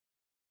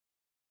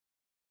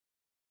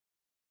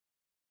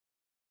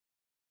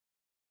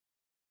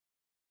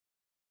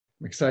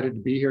I'm excited to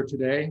be here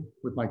today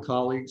with my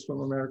colleagues from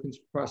Americans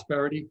for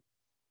Prosperity,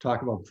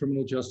 talk about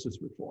criminal justice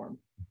reform.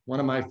 One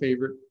of my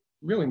favorite,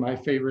 really my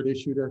favorite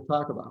issue to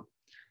talk about.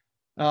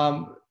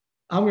 I'm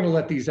going to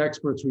let these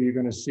experts who you're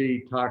going to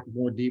see talk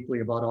more deeply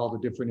about all the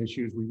different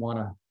issues we want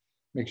to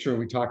make sure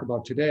we talk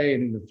about today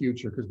and in the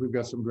future, because we've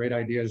got some great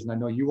ideas. And I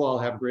know you all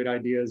have great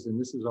ideas, and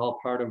this is all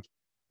part of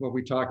what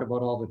we talk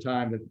about all the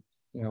time, that,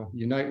 you know,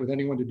 unite with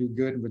anyone to do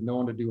good and with no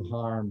one to do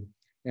harm.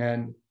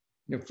 And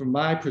you know, from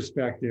my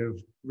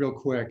perspective, real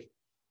quick,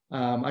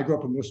 I grew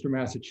up in Worcester,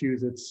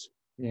 Massachusetts.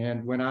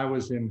 And when I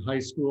was in high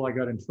school, I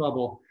got in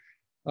trouble.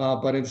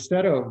 But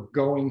instead of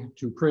going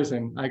to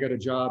prison, I got a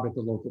job at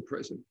the local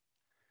prison.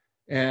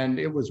 And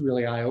it was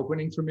really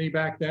eye-opening for me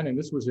back then. And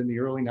this was in the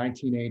early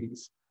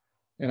 1980s.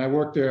 And I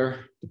worked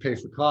there to pay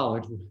for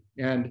college.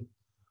 And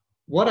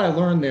what I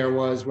learned there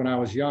was, when I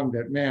was young,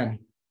 that, man,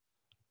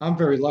 I'm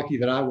very lucky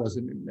that I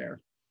wasn't in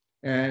there.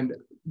 And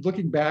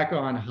looking back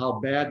on how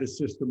bad the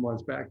system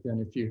was back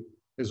then, if you,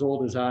 as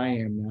old as I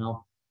am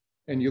now,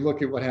 and you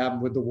look at what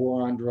happened with the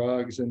war on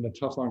drugs and the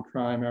tough on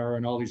crime era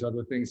and all these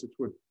other things, it's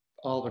what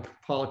all the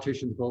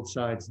politicians, both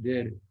sides,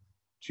 did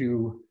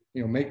to,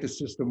 you know, make the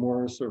system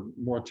worse or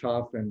more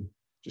tough and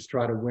just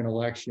try to win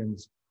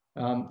elections.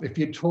 If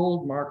you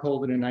told Mark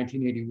Holden in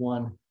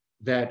 1981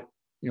 that,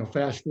 you know,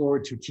 fast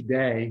forward to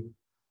today,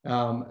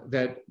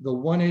 that the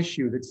one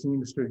issue that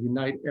seems to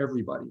unite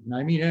everybody, and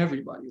I mean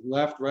everybody,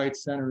 left, right,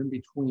 center, in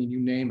between, you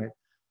name it,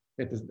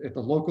 at the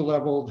local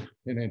level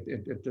and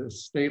at the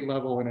state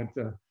level and at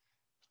the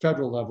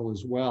federal level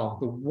as well,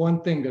 the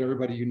one thing that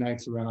everybody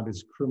unites around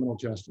is criminal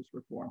justice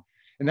reform.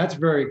 And that's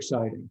very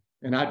exciting.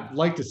 And I'd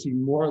like to see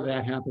more of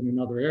that happen in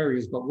other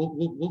areas, but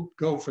we'll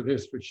go for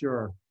this for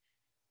sure.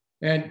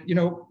 And you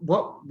know,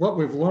 what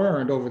we've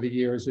learned over the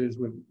years is,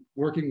 with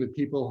working with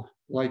people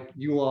like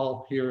you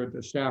all here, the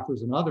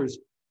staffers and others,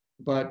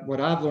 but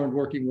what I've learned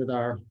working with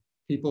our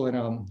people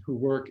in, who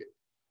work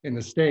in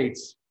the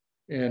States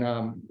and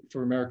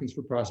for Americans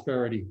for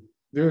Prosperity,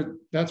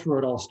 that's where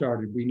it all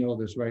started. We know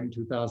this, right, in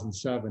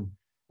 2007.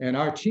 And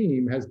our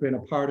team has been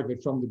a part of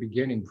it from the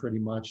beginning, pretty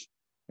much.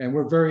 And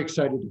we're very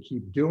excited to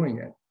keep doing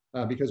it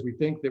because we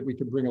think that we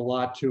can bring a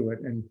lot to it.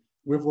 And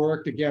we've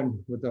worked,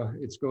 again, with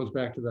it goes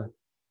back to the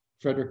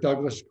Frederick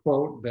Douglass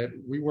quote, that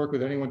we work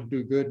with anyone to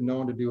do good and no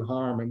one to do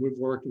harm. And we've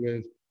worked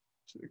with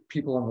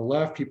people on the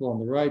left, people on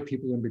the right,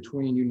 people in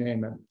between, you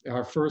name it.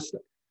 Our first,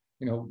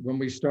 you know, when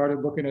we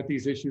started looking at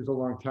these issues a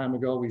long time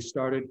ago, we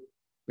started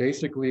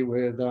basically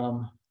with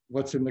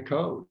what's in the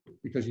code,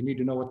 because you need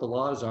to know what the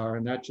laws are.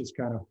 And that just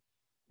kind of,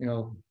 you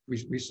know,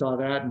 we saw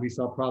that and we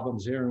saw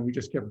problems there, and we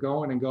just kept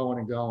going and going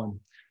and going.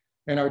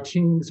 And our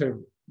teams have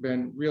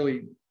been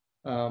really,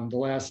 the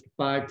last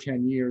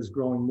 5-10 years,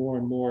 growing more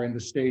and more in the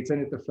States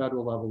and at the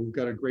federal level. We've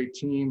got a great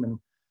team,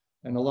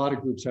 and a lot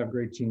of groups have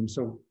great teams.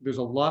 So there's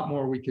a lot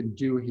more we can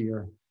do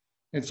here.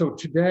 And so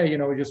today, you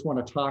know, we just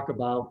want to talk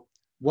about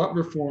what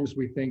reforms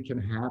we think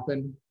can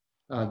happen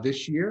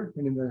this year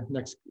and in the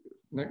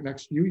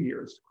next few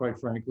years, quite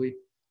frankly,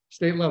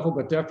 state level,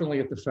 but definitely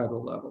at the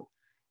federal level.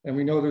 And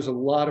we know there's a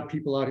lot of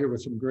people out here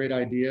with some great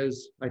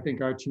ideas. I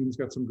think our team's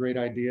got some great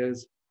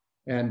ideas.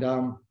 And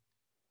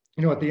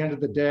you know, at the end of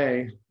the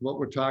day, what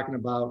we're talking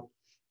about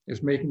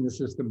is making the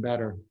system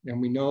better. And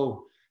we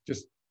know,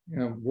 just, you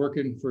know,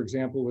 working, for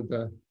example, with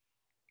the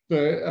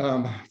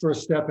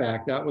First Step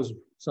Act, that was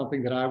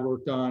something that I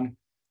worked on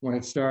when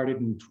it started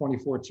in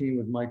 2014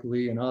 with Mike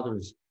Lee and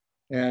others.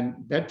 And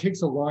that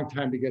takes a long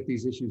time to get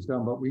these issues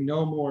done, but we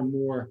know more and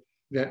more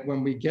that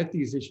when we get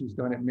these issues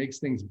done, it makes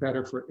things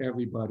better for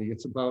everybody.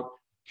 It's about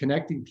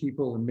connecting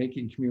people and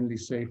making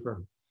communities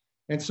safer.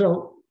 And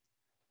so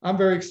I'm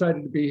very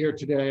excited to be here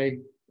today.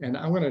 And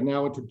I'm going to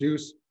now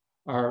introduce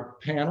our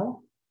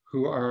panel,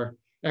 who are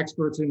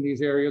experts in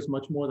these areas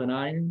much more than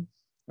I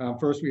am.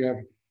 First, we have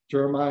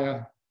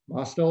Jeremiah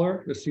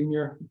Mosteller, the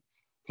Senior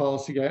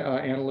Policy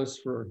Analyst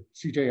for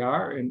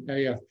CJR and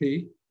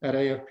AFP at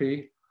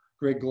AFP.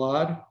 Greg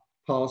Glod,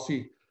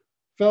 Policy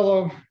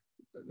Fellow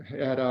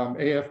at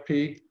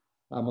AFP.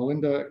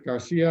 Melinda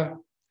Garcia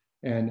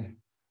and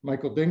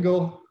Michael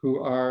Dingle, who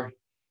are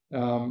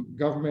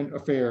Government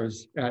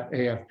Affairs at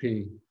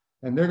AFP.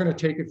 And they're going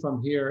to take it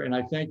from here. And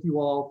I thank you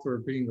all for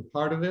being a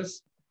part of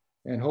this.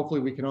 And hopefully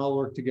we can all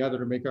work together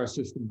to make our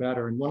system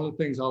better. And one of the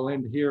things I'll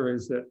end here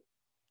is that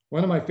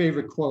one of my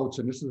favorite quotes,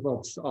 and this is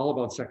all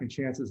about second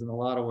chances in a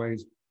lot of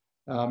ways,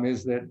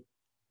 is that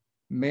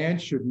man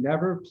should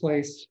never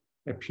place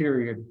a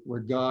period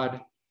where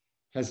God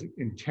has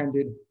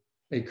intended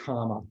a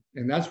comma.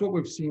 And that's what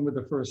we've seen with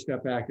the First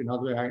Step Act and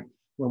other acts,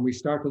 when we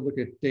start to look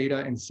at data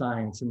and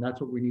science, and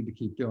that's what we need to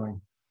keep doing.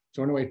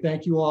 So anyway,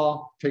 thank you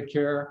all. Take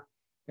care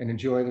and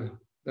enjoy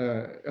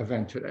the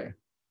event today.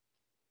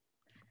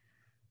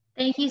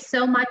 Thank you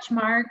so much,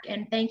 Mark,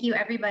 and thank you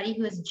everybody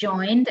who has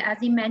joined. As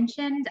he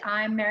mentioned,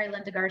 I'm Mary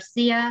Linda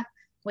Garcia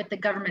with the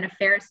Government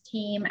Affairs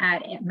team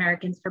at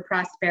Americans for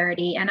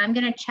Prosperity, and I'm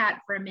going to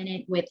chat for a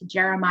minute with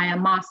Jeremiah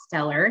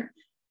Mosteller.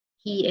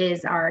 He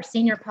is our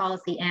Senior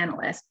Policy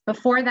Analyst.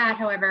 Before that,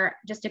 however,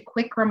 just a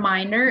quick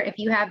reminder, if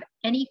you have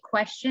any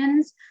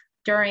questions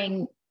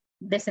during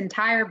this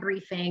entire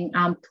briefing,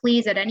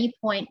 please at any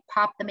point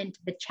pop them into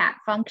the chat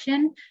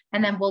function,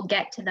 and then we'll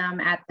get to them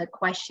at the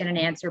question and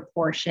answer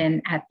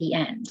portion at the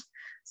end.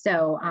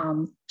 So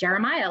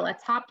Jeremiah,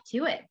 let's hop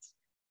to it.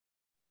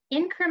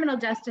 In criminal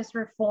justice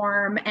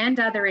reform and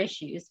other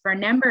issues, for a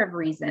number of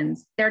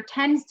reasons, there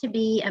tends to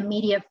be a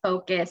media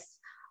focus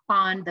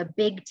on the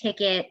big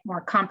ticket,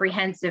 more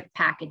comprehensive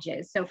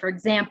packages. So for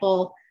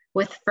example,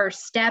 with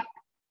First Step,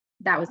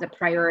 that was a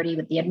priority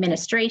with the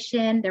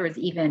administration. There was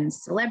even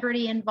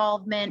celebrity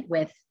involvement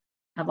with,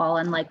 of all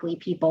unlikely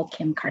people,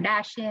 Kim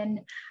Kardashian.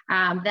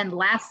 Then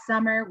last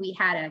summer, we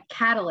had a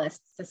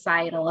catalyst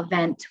societal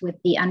event with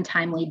the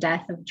untimely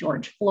death of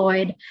George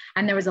Floyd,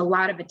 and there was a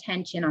lot of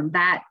attention on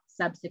that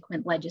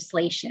subsequent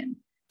legislation.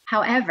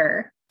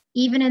 However,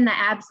 even in the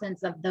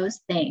absence of those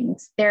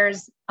things,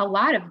 there's a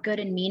lot of good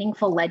and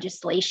meaningful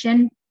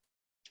legislation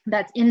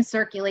that's in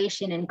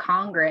circulation in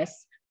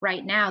Congress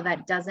right now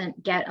that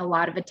doesn't get a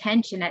lot of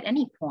attention at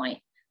any point.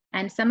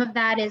 And some of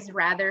that is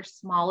rather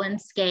small in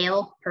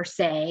scale per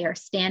se or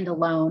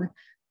standalone,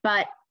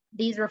 but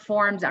these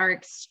reforms are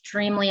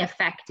extremely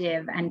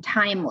effective and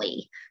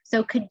timely.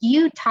 So could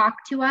you talk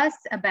to us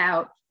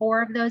about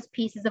 4 of those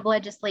pieces of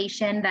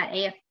legislation that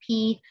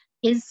AFP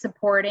is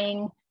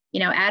supporting,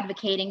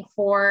 advocating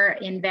for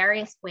in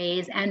various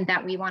ways and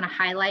that we want to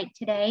highlight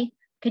today?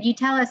 Could you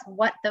tell us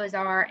what those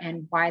are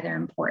and why they're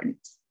important?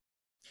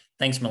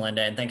 Thanks,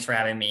 Melinda, and thanks for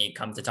having me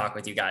come to talk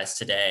with you guys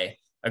today.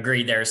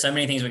 Agreed, there are so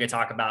many things we could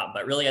talk about,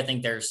 but really I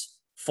think there's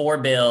 4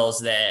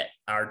 bills that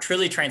are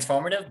truly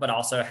transformative, but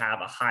also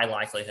have a high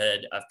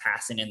likelihood of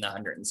passing in the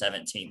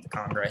 117th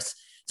Congress.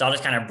 So I'll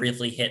just kind of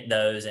briefly hit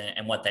those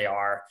and what they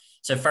are.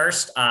 So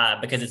first,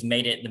 because it's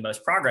made it the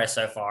most progress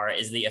so far,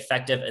 is the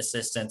Effective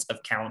Assistance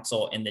of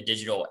Counsel in the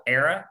Digital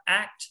Era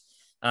Act.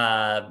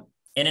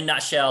 In a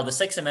nutshell, the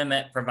Sixth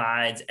Amendment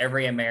provides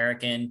every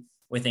American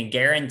with a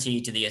guarantee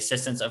to the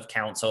assistance of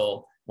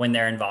counsel when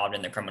they're involved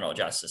in the criminal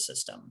justice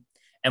system.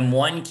 And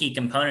one key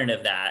component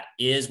of that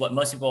is what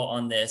most people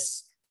on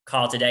this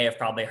call today have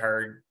probably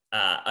heard,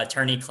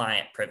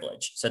 attorney-client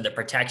privilege. So the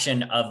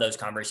protection of those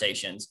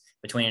conversations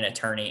between an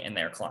attorney and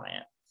their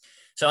client.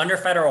 So under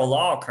federal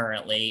law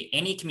currently,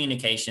 any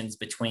communications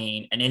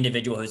between an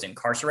individual who's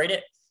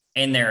incarcerated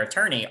and their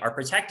attorney are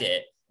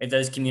protected if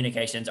those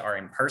communications are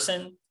in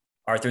person,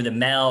 or through the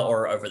mail,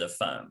 or over the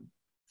phone.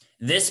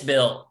 This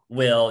bill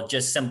will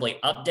just simply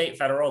update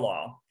federal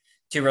law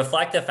to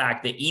reflect the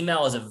fact that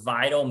email is a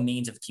vital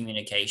means of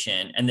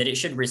communication and that it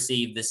should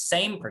receive the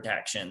same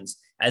protections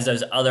as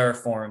those other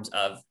forms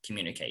of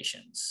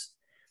communications.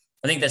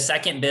 I think the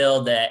second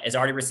bill that is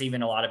already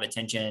receiving a lot of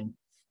attention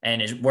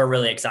and we're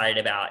really excited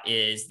about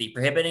is the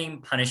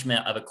Prohibiting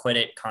Punishment of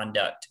Acquitted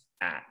Conduct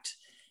Act.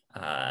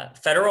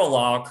 Federal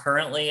law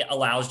currently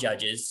allows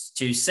judges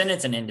to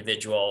sentence an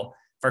individual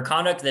for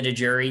conduct that a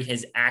jury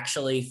has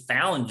actually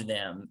found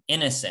them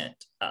innocent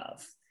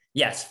of.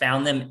 Yes,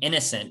 found them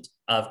innocent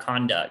of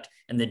conduct,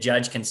 and the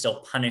judge can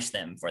still punish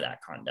them for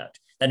that conduct.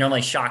 That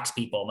normally shocks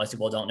people. Most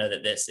people don't know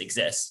that this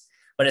exists,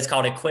 but it's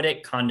called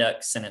acquitted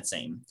conduct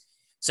sentencing.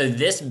 So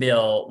this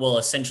bill will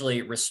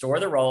essentially restore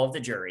the role of the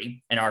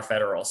jury in our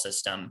federal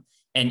system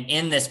and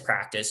in this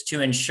practice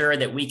to ensure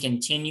that we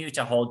continue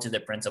to hold to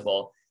the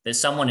principle that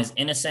someone is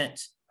innocent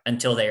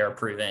until they are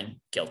proven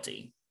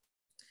guilty.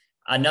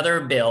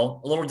 Another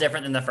bill, a little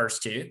different than the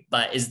first 2,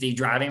 but is the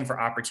Driving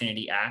for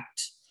Opportunity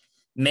Act.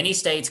 Many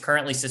states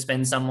currently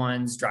suspend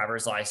someone's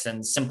driver's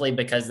license simply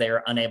because they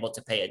are unable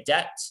to pay a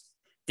debt.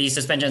 These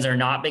suspensions are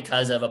not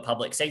because of a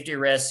public safety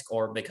risk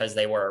or because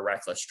they were a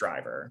reckless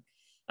driver.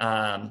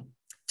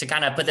 To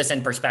kind of put this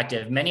in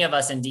perspective, many of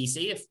us in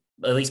DC,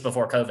 at least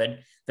before COVID,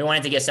 if we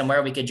wanted to get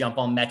somewhere, we could jump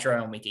on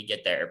Metro and we could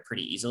get there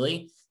pretty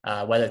easily,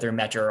 whether through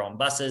Metro or on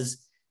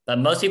buses. But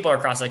most people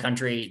across the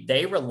country,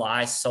 they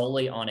rely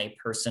solely on a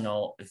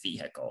personal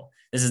vehicle.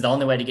 This is the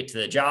only way to get to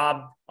the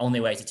job,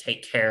 only way to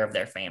take care of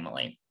their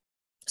family.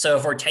 So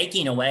if we're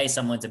taking away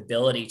someone's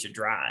ability to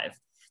drive,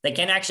 they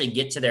can actually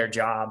get to their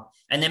job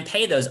and then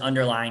pay those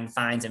underlying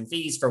fines and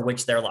fees for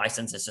which their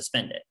license is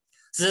suspended.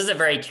 So this is a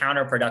very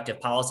counterproductive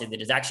policy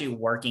that is actually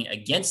working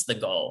against the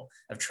goal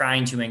of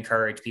trying to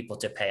encourage people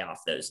to pay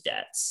off those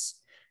debts.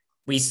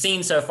 We've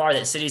seen so far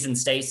that cities and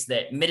states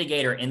that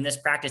mitigate or in this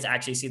practice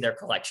actually see their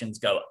collections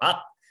go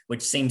up,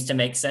 which seems to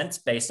make sense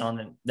based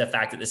on the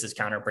fact that this is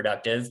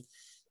counterproductive.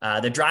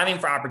 The Driving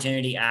for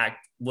Opportunity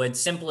Act would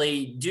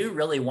simply do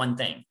really one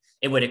thing.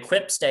 It would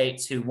equip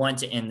states who want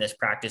to end this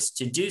practice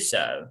to do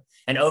so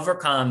and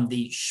overcome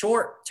the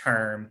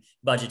short-term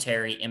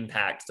budgetary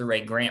impact through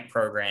a grant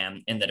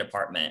program in the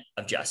Department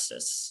of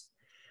Justice.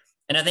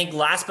 And I think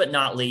last but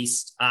not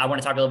least, I want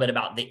to talk a little bit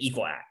about the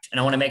Equal Act. And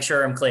I want to make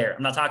sure I'm clear.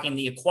 I'm not talking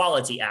the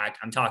Equality Act.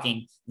 I'm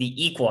talking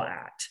the Equal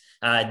Act.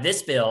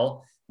 This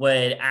bill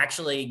would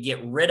actually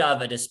get rid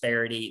of a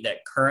disparity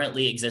that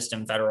currently exists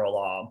in federal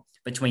law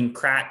between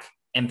crack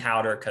and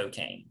powder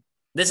cocaine.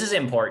 This is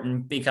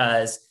important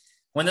because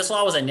When this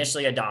law was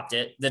initially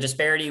adopted, the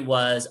disparity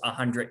was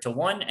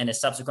 100-1 and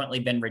has subsequently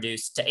been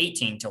reduced to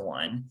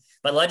 18-1.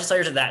 But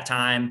legislators at that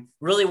time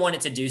really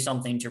wanted to do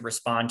something to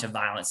respond to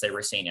violence they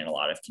were seeing in a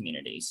lot of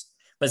communities.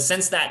 But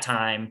since that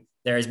time,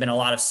 there has been a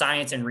lot of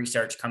science and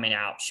research coming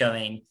out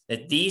showing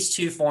that these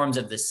two forms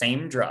of the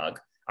same drug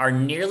are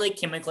nearly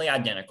chemically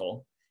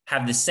identical,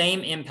 have the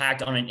same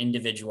impact on an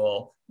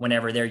individual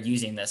whenever they're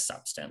using this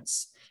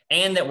substance,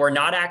 and that we're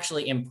not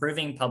actually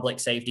improving public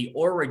safety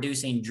or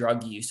reducing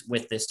drug use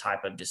with this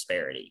type of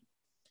disparity.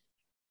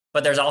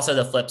 But there's also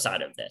the flip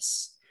side of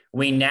this.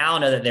 We now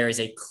know that there is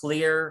a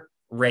clear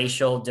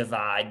racial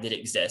divide that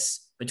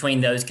exists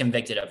between those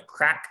convicted of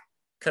crack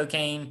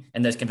cocaine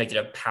and those convicted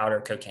of powder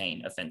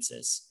cocaine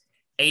offenses.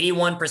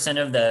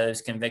 81% of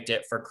those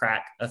convicted for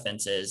crack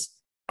offenses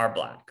are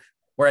Black,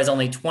 whereas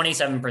only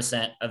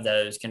 27% of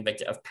those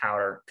convicted of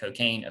powder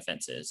cocaine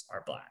offenses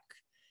are Black.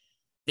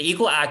 The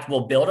Equal Act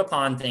will build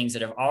upon things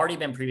that have already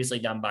been previously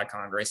done by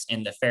Congress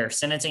in the Fair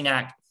Sentencing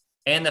Act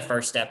and the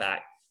First Step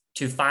Act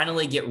to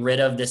finally get rid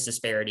of this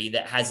disparity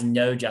that has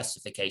no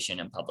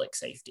justification in public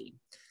safety.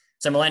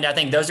 So Melinda, I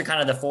think those are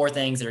kind of the four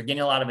things that are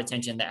getting a lot of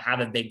attention that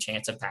have a big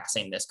chance of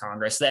passing this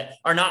Congress, that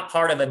are not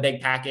part of a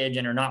big package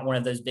and are not one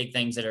of those big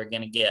things that are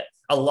going to get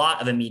a lot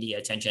of immediate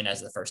attention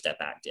as the First Step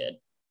Act did.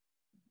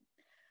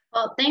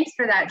 Well, thanks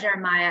for that,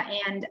 Jeremiah.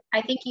 And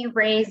I think you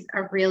raised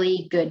a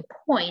really good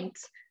point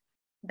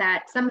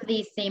that some of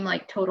these seem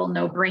like total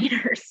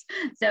no-brainers.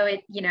 So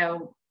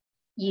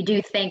you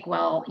do think,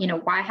 well,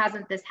 why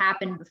hasn't this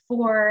happened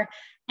before?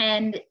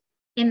 And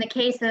in the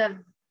case of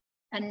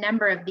a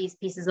number of these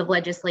pieces of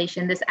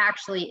legislation, this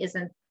actually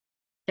isn't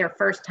their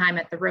first time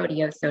at the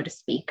rodeo, so to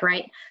speak,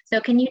 right?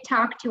 So can you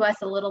talk to us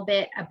a little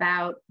bit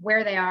about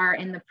where they are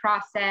in the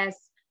process?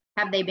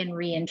 Have they been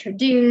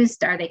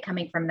reintroduced? Are they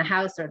coming from the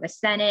House or the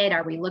Senate?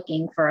 Are we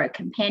looking for a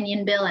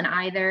companion bill in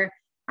either?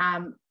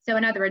 So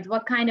in other words,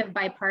 what kind of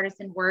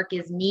bipartisan work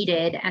is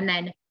needed? And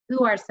then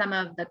who are some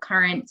of the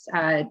current,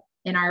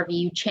 in our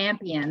view,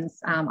 champions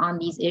on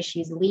these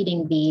issues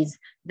leading these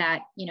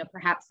that,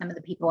 perhaps some of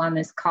the people on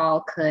this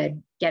call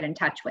could get in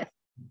touch with?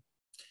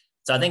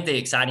 So I think the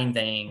exciting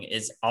thing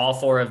is all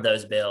four of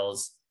those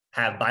bills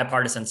have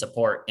bipartisan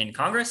support in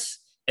Congress,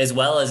 as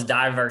well as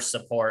diverse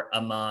support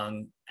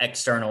among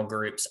external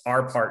groups,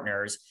 our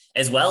partners,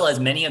 as well as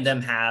many of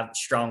them have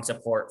strong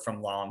support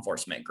from law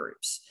enforcement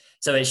groups.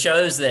 So it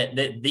shows that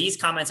these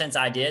common sense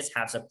ideas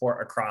have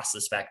support across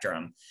the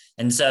spectrum.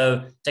 And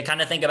so to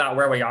kind of think about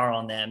where we are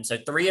on them, so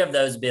 3 of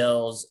those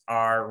bills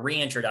are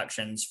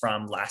reintroductions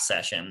from last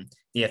session: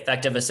 the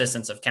effective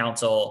assistance of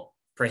counsel,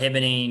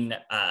 prohibiting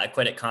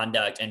acquitted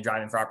conduct, and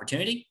driving for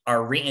opportunity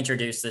are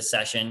reintroduced this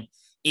session.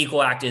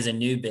 Equal Act is a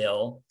new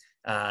bill.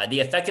 The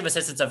Effective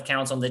Assistance of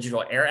Counsel and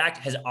Digital Air Act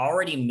has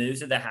already moved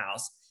through the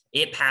House.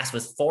 It passed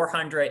with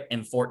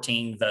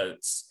 414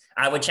 votes.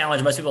 I would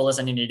challenge most people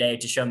listening today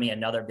to show me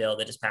another bill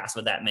that has passed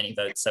with that many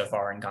votes so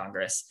far in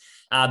Congress.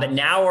 But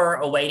now we're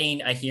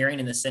awaiting a hearing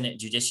in the Senate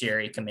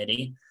Judiciary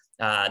Committee.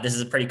 This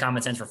is a pretty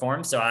common sense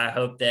reform, so I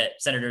hope that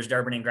Senators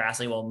Durbin and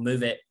Grassley will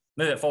move it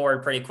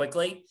forward pretty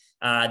quickly.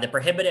 The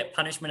prohibited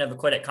punishment of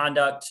acquitted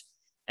conduct,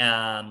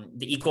 the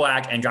Equal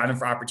Act, and driving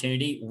for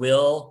opportunity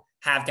will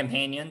have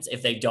companions.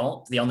 If they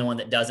don't, the only one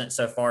that doesn't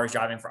so far is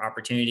driving for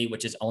opportunity,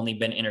 which has only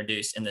been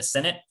introduced in the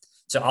Senate.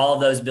 So all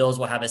of those bills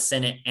will have a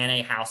Senate and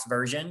a House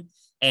version,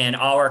 and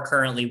all are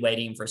currently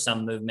waiting for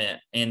some movement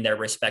in their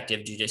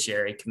respective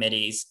judiciary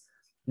committees.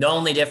 The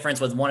only difference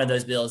with one of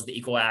those bills, the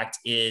Equal Act,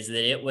 is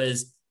that it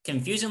was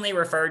confusingly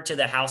referred to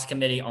the House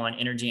Committee on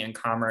Energy and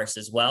Commerce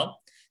as well.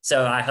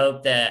 So I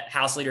hope that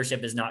House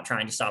leadership is not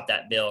trying to stop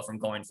that bill from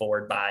going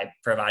forward by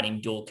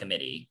providing dual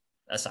committee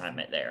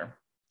assignment there.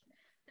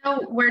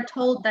 So we're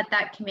told that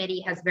that committee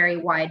has very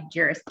wide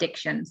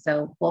jurisdiction,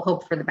 so we'll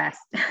hope for the best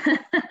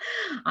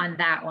on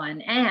that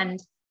one.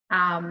 And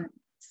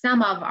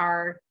some of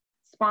our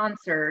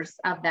sponsors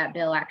of that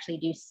bill actually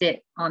do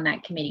sit on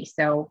that committee,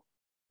 so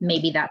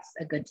maybe that's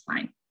a good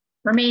sign.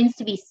 Remains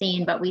to be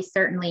seen, but we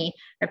certainly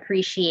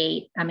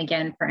appreciate,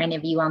 again, for any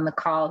of you on the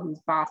call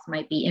whose boss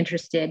might be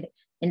interested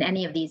in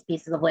any of these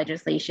pieces of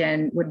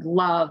legislation, would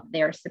love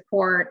their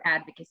support,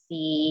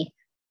 advocacy,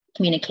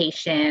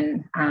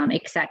 communication,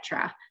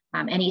 etc.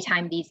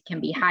 Anytime these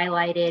can be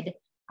highlighted,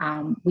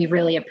 we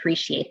really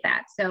appreciate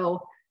that.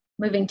 So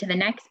moving to the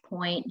next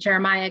point,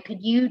 Jeremiah,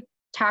 could you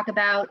talk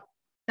about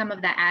some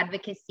of the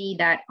advocacy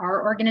that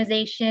our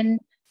organization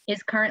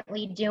is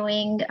currently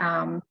doing,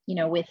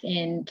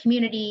 within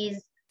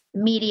communities,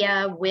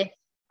 media, with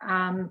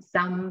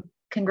some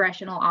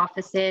congressional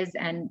offices,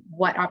 and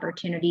what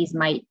opportunities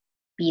might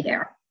be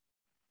there?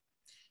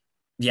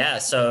 Yeah,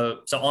 so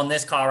on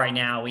this call right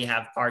now, we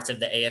have parts of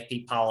the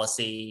AFP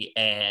policy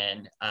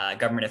and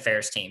government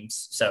affairs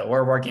teams. So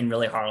we're working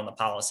really hard on the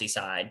policy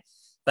side.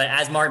 But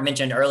as Mark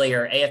mentioned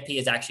earlier, AFP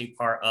is actually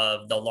part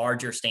of the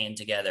larger Stand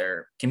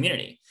Together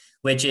community,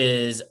 which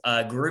is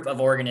a group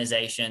of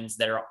organizations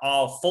that are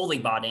all fully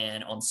bought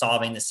in on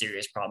solving the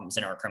serious problems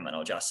in our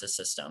criminal justice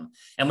system.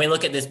 And we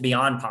look at this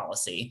beyond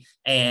policy.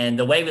 And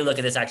the way we look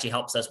at this actually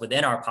helps us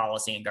within our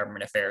policy and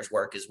government affairs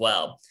work as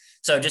well.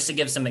 So just to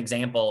give some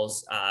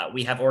examples,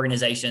 we have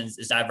organizations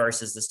as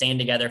diverse as the Stand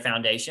Together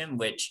Foundation,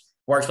 which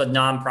works with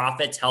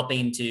nonprofits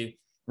helping to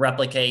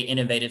replicate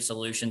innovative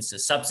solutions to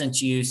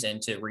substance use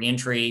and to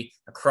reentry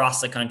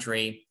across the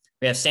country.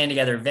 We have Stand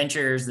Together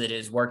Ventures that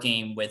is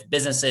working with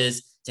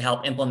businesses to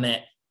help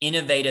implement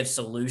innovative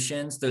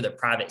solutions through the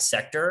private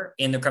sector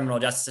in the criminal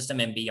justice system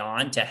and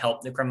beyond to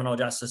help the criminal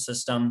justice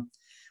system.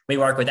 We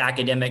work with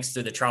academics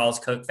through the Charles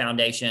Koch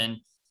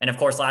Foundation. And of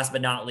course, last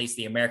but not least,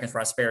 the Americans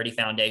Prosperity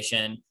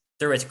Foundation,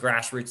 through its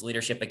Grassroots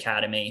Leadership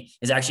Academy,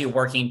 is actually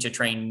working to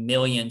train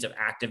millions of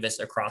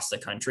activists across the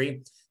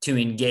country to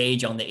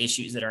engage on the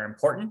issues that are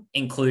important,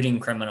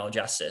 including criminal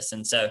justice.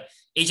 And so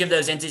each of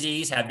those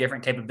entities have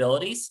different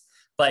capabilities,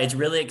 but it's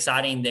really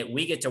exciting that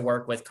we get to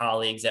work with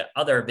colleagues at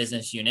other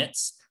business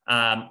units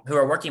who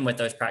are working with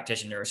those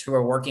practitioners, who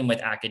are working with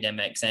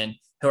academics, and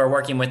who are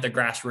working with the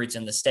grassroots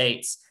in the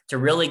states to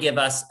really give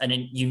us a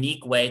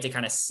unique way to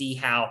kind of see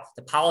how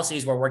the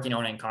policies we're working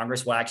on in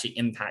Congress will actually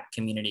impact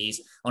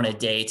communities on a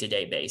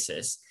day-to-day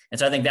basis. And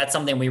so I think that's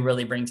something we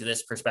really bring to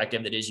this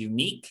perspective that is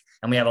unique.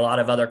 And we have a lot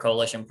of other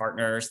coalition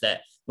partners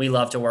that we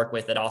love to work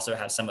with that also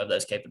have some of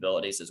those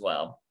capabilities as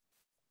well.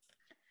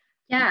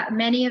 Yeah,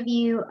 many of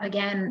you,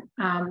 again,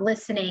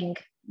 listening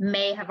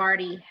may have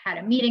already had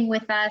a meeting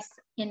with us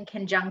in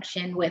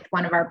conjunction with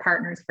one of our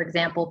partners, for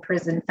example,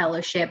 Prison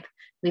Fellowship.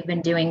 We've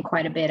been doing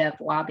quite a bit of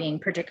lobbying,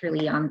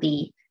 particularly on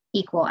the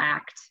Equal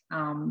Act.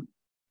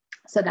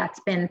 So that's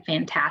been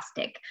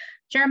fantastic.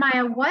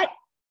 Jeremiah, what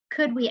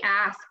could we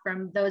ask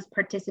from those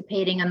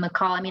participating on the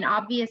call? I mean,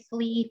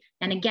 obviously,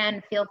 and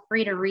again, feel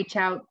free to reach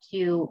out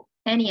to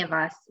any of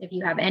us if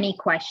you have any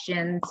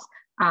questions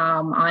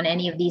on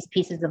any of these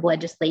pieces of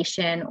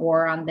legislation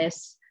or on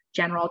this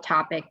general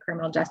topic,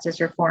 criminal justice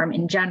reform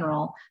in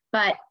general.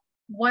 But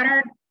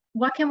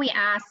what can we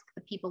ask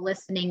the people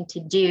listening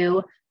to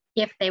do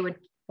if they would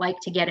like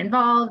to get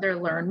involved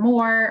or learn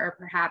more, or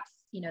perhaps,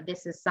 you know,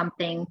 this is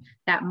something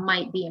that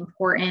might be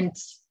important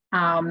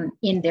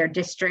in their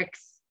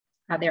districts,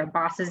 their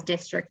boss's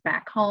district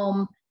back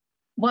home?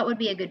 What would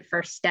be a good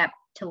first step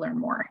to learn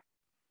more?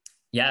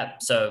 Yeah,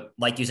 so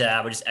like you said,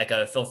 I would just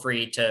echo, feel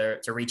free to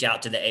reach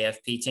out to the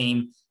AFP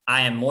team.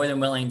 I am more than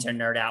willing to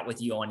nerd out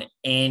with you on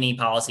any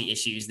policy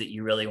issues that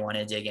you really want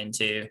to dig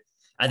into.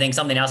 I think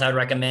something else I would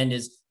recommend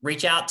is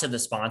reach out to the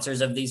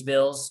sponsors of these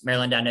bills.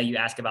 Maryland, I know you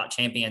asked about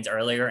champions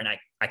earlier, and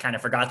I kind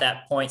of forgot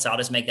that point, so I'll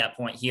just make that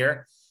point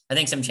here. I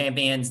think some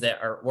champions that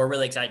we're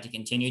really excited to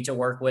continue to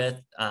work with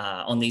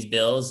on these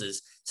bills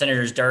is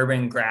Senators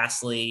Durbin,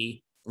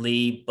 Grassley,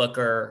 Lee,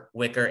 Booker,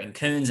 Wicker, and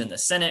Coons in the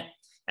Senate,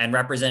 and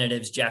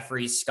Representatives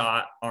Jeffries,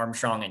 Scott,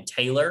 Armstrong, and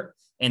Taylor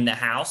in the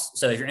House.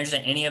 So if you're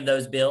interested in any of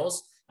those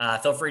bills,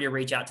 feel free to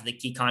reach out to the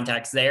key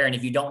contacts there. And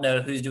if you don't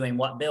know who's doing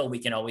what bill, we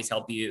can always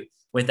help you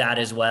with that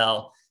as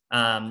well.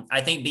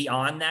 I think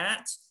beyond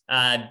that,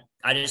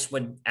 I just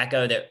would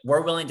echo that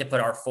we're willing to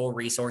put our full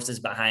resources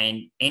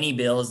behind any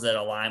bills that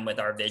align with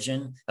our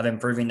vision of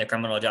improving the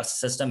criminal justice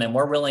system. And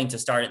we're willing to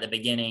start at the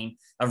beginning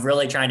of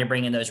really trying to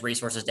bring in those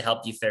resources to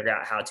help you figure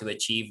out how to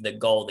achieve the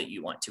goal that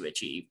you want to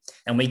achieve.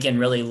 And we can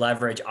really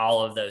leverage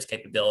all of those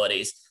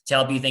capabilities to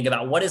help you think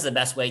about what is the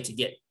best way to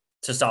get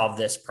to solve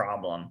this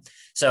problem.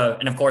 So,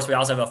 and of course, we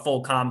also have a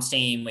full comms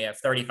team. We have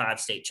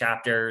 35 state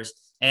chapters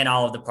and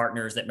all of the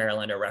partners that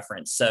Maryland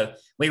referenced. So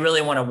we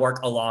really want to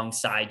work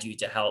alongside you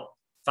to help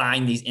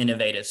find these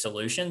innovative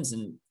solutions.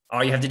 And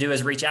all you have to do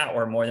is reach out.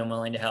 We're more than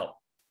willing to help.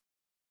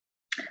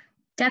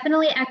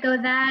 Definitely echo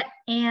that.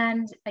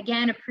 And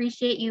again,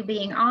 appreciate you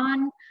being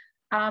on.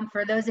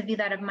 For those of you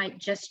that have might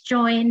just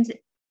joined,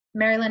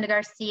 Mary Linda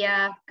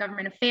Garcia,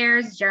 Government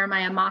Affairs,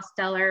 Jeremiah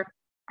Mosteller,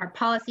 our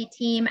policy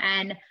team,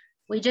 and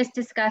we just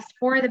discussed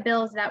 4 of the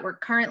bills that we're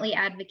currently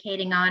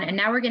advocating on, and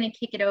now we're going to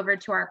kick it over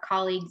to our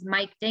colleagues,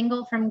 Mike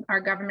Dingle from our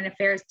Government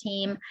Affairs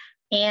team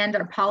and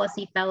our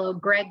policy fellow,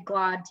 Greg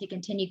Glaude, to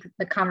continue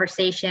the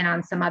conversation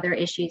on some other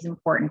issues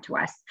important to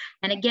us.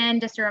 And again,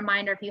 just a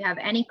reminder, if you have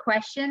any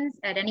questions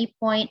at any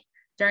point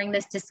during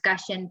this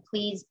discussion,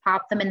 please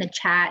pop them in the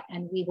chat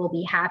and we will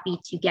be happy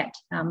to get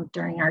to them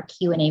during our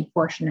Q&A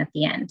portion at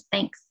the end.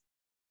 Thanks.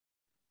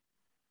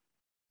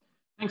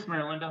 Thanks,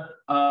 Mary Linda.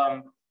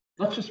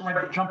 Let's just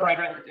jump right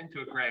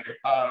into it, Greg.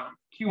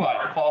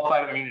 QI,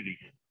 qualified immunity.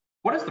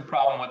 What is the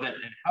problem with it,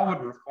 and how would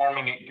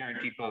reforming it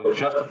guarantee both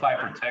justified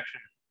protection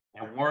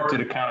and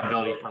warranted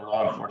accountability for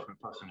law enforcement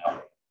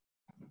personnel?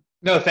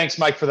 No, thanks,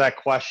 Mike, for that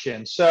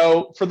question.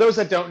 So for those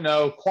that don't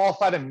know,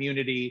 qualified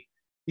immunity,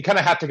 you kind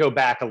of have to go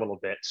back a little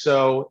bit.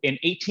 So in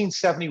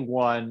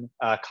 1871,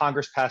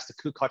 Congress passed the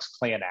Ku Klux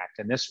Klan Act,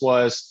 and this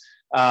was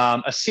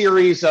a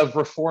series of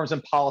reforms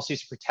and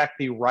policies to protect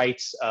the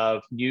rights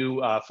of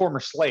new former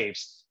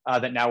slaves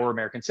that now were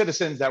American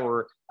citizens, that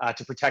were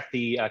to protect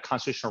the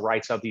constitutional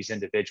rights of these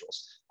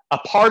individuals. A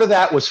part of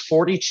that was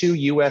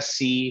 42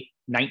 USC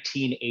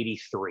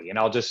 1983. And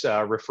I'll just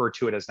refer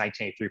to it as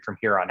 1983 from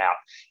here on out.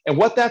 And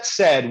what that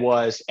said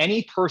was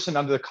any person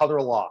under the color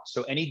of law,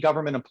 so any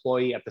government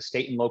employee at the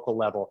state and local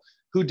level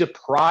who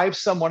deprives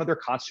someone of their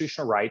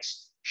constitutional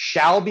rights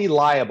shall be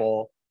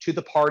liable to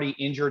the party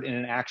injured in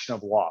an action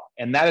of law.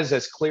 And that is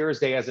as clear as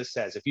day as it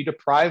says. If you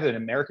deprive an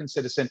American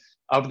citizen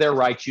of their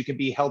rights, you can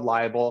be held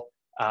liable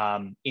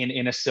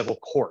in a civil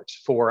court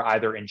for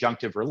either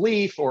injunctive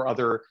relief or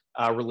other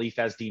relief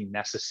as deemed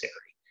necessary.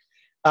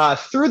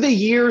 Through the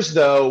years,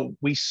 though,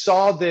 we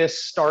saw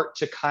this start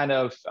to kind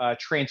of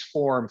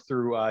transform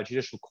through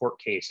judicial court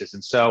cases.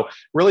 And so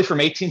really from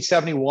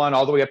 1871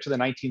 all the way up to the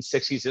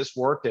 1960s, this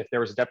worked. If there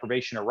was a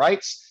deprivation of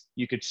rights,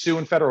 you could sue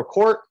in federal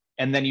court,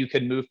 and then you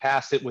could move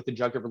past it with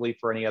injunctive relief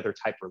or any other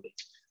type of relief.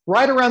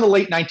 Right around the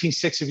late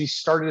 1960s, we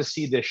started to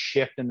see this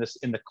shift in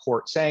the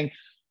court saying,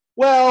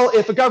 well,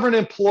 if a government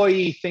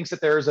employee thinks that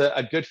there's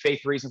a good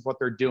faith reason for what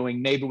they're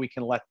doing, maybe we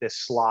can let this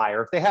slide.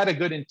 Or if they had a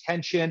good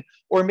intention,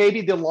 or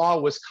maybe the law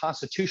was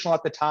constitutional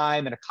at the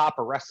time and a cop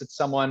arrested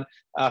someone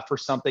for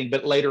something,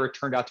 but later it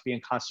turned out to be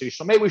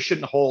unconstitutional, maybe we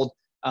shouldn't hold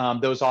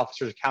those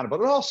officers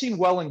accountable. It all seemed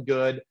well and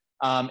good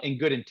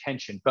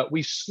intention, but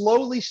we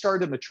slowly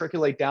started to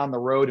matriculate down the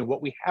road. And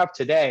what we have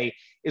today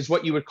is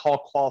what you would call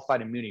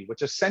qualified immunity,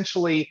 which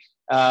essentially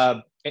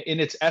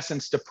in its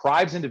essence,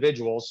 deprives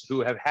individuals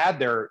who have had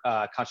their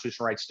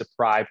constitutional rights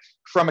deprived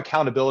from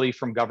accountability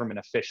from government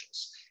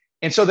officials.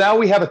 And so now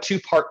we have a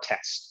two-part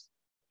test.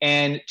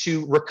 And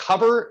to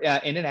recover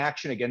in an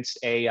action against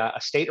a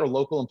state or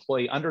local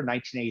employee under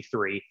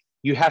 1983,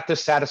 you have to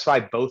satisfy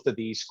both of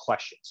these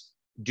questions.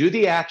 Do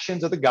the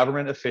actions of the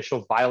government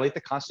official violate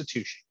the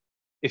Constitution?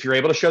 If you're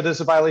able to show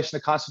there's a violation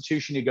of the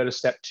Constitution, you go to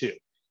step two.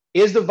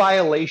 Is the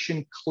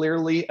violation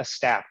clearly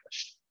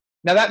established?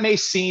 Now, that may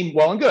seem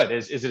well and good.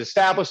 Is it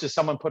established? Is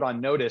someone put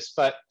on notice?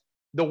 But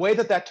the way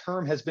that that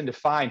term has been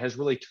defined has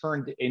really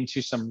turned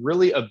into some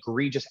really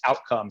egregious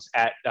outcomes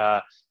at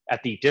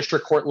the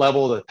district court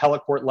level, the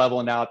appellate court level,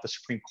 and now at the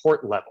Supreme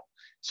Court level.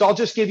 So I'll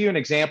just give you an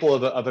example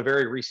of a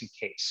very recent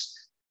case.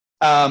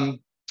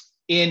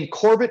 In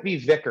Corbett v.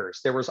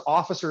 Vickers, there was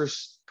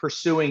officers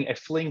pursuing a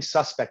fleeing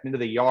suspect into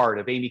the yard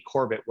of Amy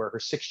Corbett, where her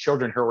 6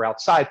 children who were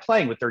outside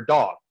playing with their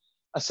dog.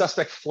 A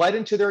suspect fled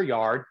into their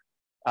yard.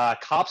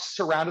 Cops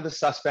surrounded the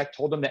suspect,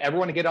 told them to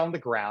everyone to get on the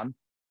ground.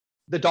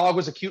 The dog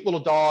was a cute little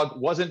dog,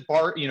 wasn't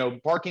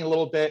barking a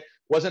little bit,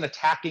 wasn't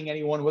attacking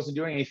anyone, wasn't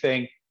doing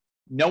anything.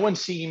 No one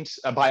seemed,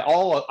 by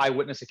all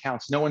eyewitness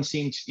accounts, no one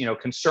seemed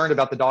concerned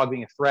about the dog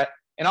being a threat.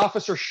 An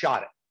officer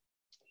shot it.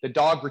 The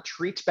dog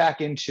retreats back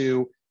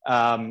into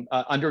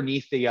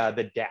underneath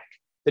the deck.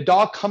 The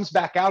dog comes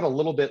back out a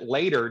little bit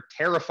later,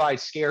 terrified,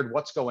 scared,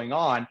 what's going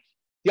on.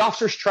 The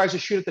officer tries to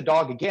shoot at the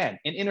dog again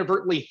and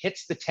inadvertently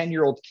hits the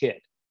 10-year-old kid.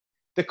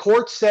 The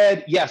court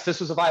said, yes,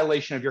 this was a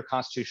violation of your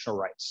constitutional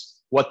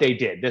rights, what they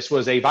did. This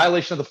was a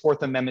violation of the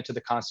Fourth Amendment to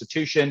the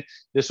Constitution.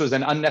 This was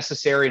an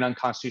unnecessary and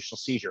unconstitutional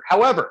seizure.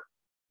 However,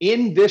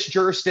 in this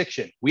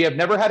jurisdiction, we have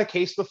never had a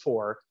case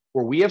before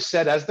where we have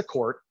said as the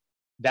court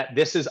that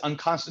this is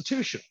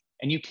unconstitutional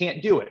and you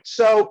can't do it.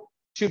 So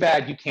too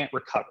bad you can't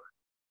recover.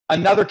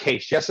 Another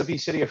case, Jessup v.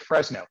 City of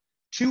Fresno.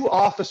 2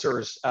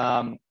 officers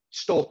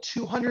stole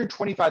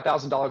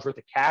 $225,000 worth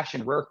of cash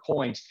and rare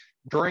coins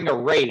during a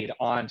raid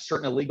on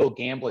certain illegal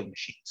gambling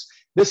machines.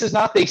 This is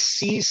not they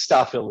seized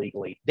stuff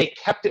illegally. They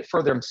kept it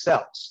for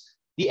themselves.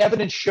 The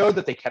evidence showed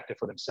that they kept it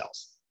for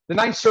themselves. The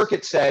Ninth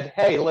Circuit said,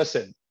 hey,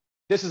 listen,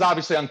 this is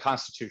obviously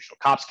unconstitutional.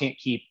 Cops can't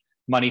keep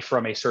money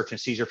from a search and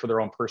seizure for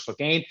their own personal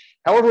gain.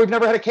 However, we've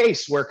never had a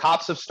case where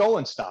cops have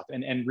stolen stuff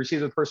and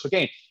received the personal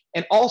gain.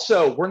 And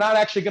also, we're not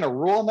actually going to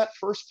rule on that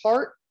first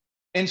part.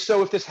 And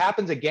so if this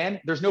happens again,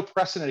 there's no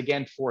precedent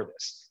again for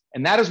this.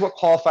 And that is what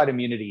qualified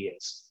immunity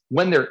is.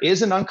 When there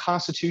is an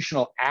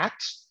unconstitutional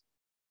act,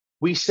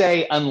 we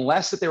say,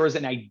 unless that there is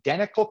an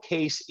identical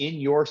case in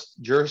your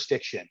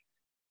jurisdiction,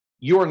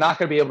 you are not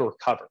going to be able to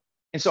recover.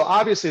 And so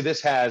obviously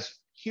this has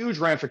huge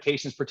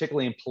ramifications,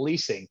 particularly in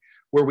policing,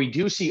 where we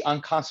do see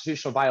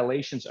unconstitutional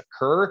violations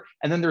occur,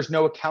 and then there's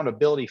no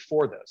accountability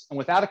for those. And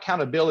without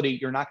accountability,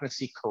 you're not going to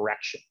see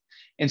correction.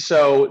 And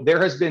so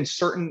there has been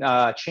certain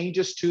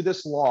changes to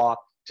this law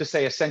to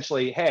say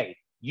essentially, hey,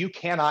 you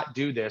cannot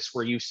do this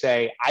where you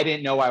say, I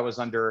didn't know I was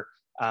under,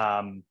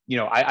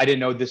 I didn't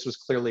know this was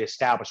clearly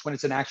established, when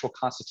it's an actual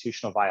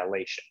constitutional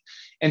violation.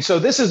 And so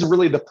this is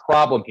really the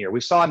problem here. We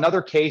saw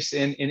another case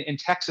in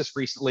Texas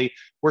recently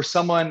where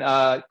someone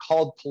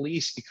called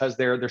police because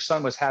their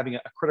son was having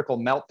a critical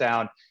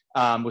meltdown,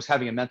 was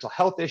having a mental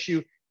health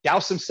issue,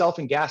 doused himself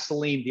in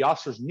gasoline. The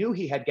officers knew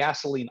he had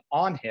gasoline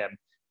on him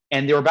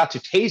and they were about to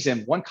tase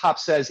him. One cop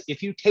says,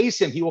 if you tase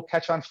him, he will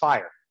catch on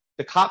fire.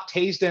 The cop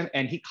tased him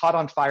and he caught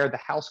on fire. The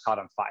house caught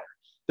on fire.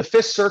 The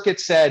Fifth Circuit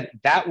said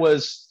that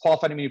was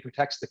qualified immunity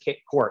protects the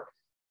court,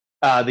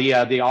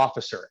 the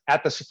officer.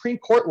 At the Supreme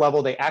Court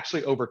level, they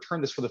actually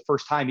overturned this for the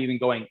first time, even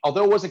going,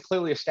 although it wasn't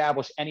clearly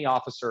established, any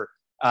officer,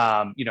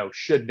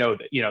 should know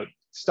that,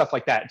 stuff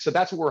like that. So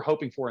that's what we're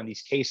hoping for in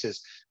these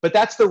cases. But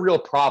that's the real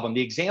problem.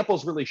 The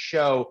examples really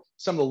show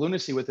some of the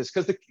lunacy with this,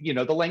 because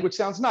the language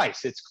sounds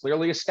nice. It's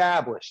clearly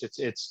established.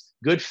 It's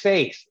good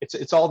faith.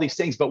 It's all these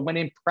things. But when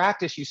in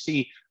practice you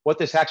see what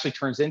this actually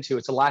turns into,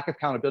 it's a lack of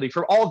accountability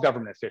for all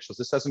government officials.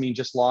 This doesn't mean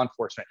just law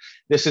enforcement.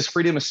 This is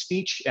freedom of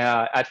speech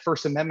at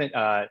First Amendment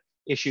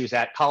issues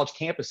at college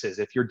campuses.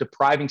 If you're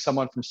depriving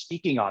someone from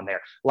speaking on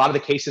there, a lot of the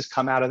cases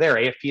come out of there.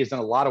 AFP has done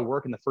a lot of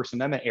work in the First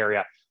Amendment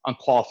area on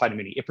qualified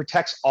immunity. It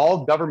protects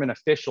all government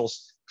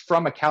officials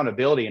from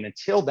accountability. And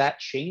until that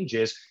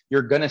changes,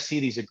 you're going to see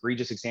these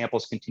egregious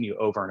examples continue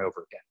over and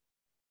over again.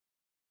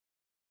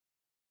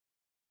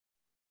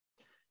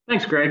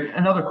 Thanks, Greg.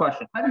 Another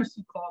question. How do you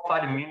see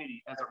qualified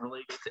immunity as it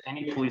relates to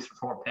any police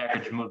reform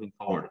package moving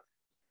forward?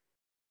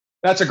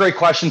 That's a great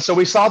question. So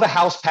we saw the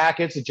House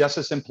package, the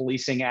Justice and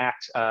Policing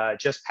Act,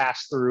 just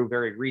passed through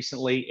very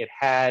recently. It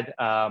had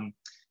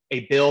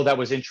a bill that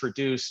was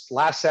introduced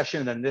last session,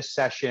 and then this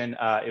session,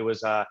 it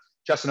was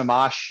Justin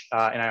Amash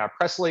and Ayanna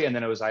Pressley, and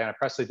then it was Ayanna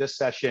Pressley this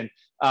session,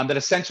 that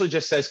essentially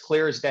just says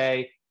clear as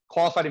day,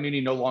 qualified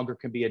immunity no longer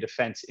can be a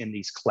defense in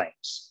these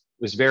claims.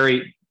 It was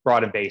very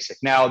broad and basic.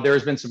 Now,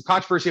 there's been some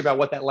controversy about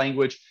what that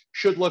language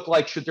should look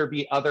like. Should there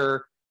be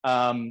other,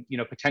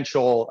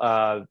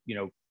 potential,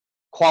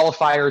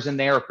 qualifiers in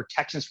there, or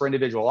protections for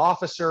individual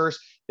officers?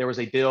 There was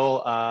a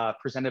bill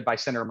presented by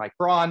Senator Mike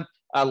Braun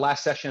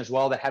last session as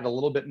well that had a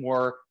little bit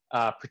more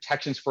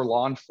protections for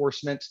law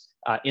enforcement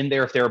in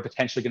there if they were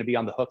potentially going to be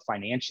on the hook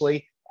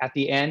financially at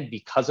the end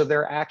because of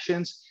their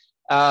actions.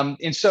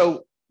 And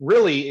so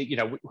really,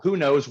 who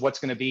knows what's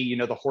going to be,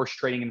 the horse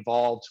trading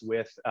involved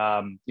with,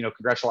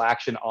 congressional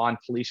action on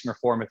policing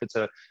reform if it's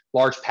a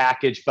large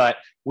package. But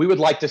we would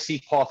like to see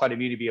qualified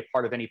immunity be a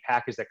part of any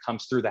package that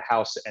comes through the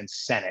House and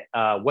Senate.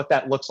 What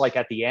that looks like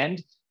at the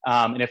end,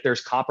 and if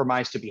there's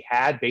compromise to be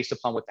had based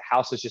upon what the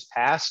House has just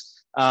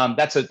passed,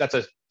 that's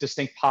a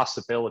distinct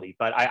possibility.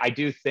 But I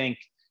do think,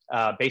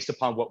 based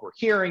upon what we're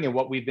hearing and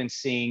what we've been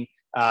seeing,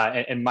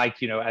 and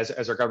Mike,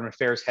 as our government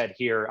affairs head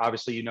here,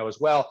 obviously, as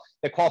well,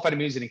 that qualified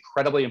immunity is an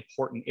incredibly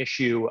important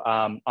issue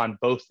in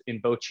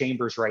both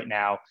chambers right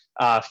now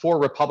for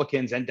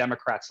Republicans and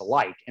Democrats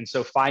alike. And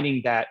so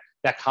finding that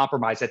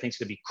compromise, I think, is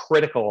going to be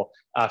critical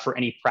for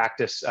any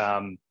practice,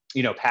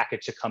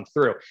 package to come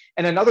through.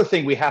 And another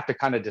thing we have to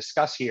kind of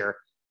discuss here,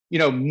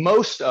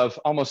 almost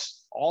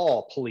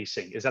all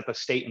policing is at the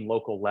state and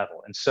local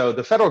level. And so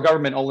the federal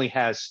government only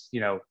has,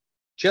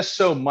 just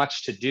so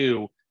much to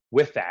do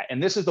with that.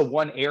 And this is the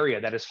one area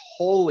that is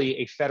wholly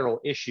a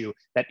federal issue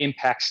that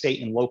impacts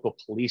state and local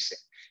policing.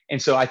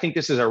 And so I think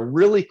this is a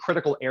really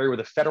critical area where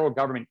the federal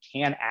government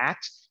can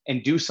act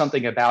and do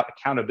something about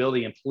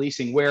accountability in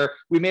policing, where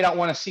we may not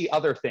want to see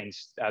other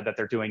things that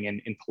they're doing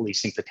in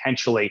policing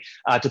potentially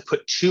to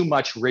put too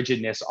much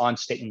rigidness on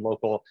state and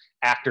local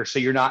actors. So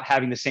you're not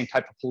having the same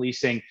type of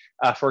policing,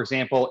 for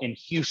example, in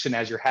Houston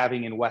as you're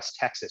having in West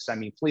Texas. I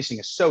mean, policing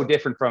is so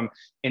different from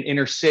an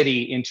inner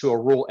city into a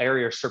rural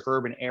area or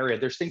suburban area.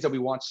 There's things that we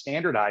want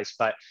standardized,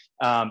 but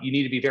you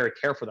need to be very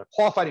careful. The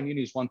qualified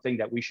immunity is one thing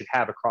that we should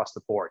have across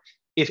the board.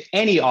 If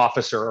any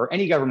officer or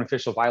any government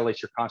official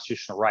violates your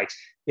constitutional rights,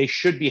 they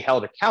should be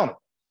held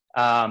accountable.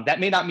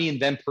 That may not mean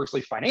them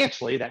personally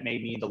financially. That may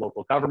mean the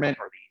local government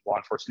or the law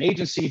enforcement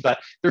agency, but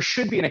there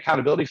should be an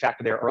accountability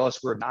factor there, or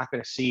else we're not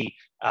going to see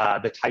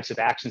the types of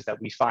actions that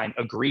we find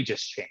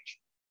egregious change.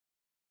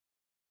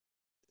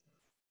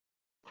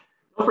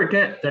 Don't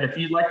forget that if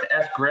you'd like to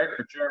ask Greg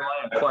or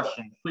Jeremiah a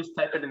question, please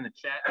type it in the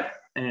chat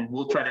and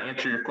we'll try to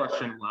answer your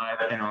question live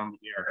and on the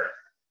air.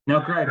 Now,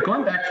 Greg,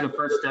 going back to the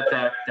First Step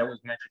Act that was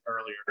mentioned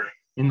earlier,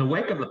 in the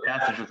wake of the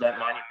passage of that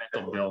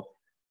monumental bill,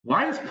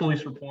 why is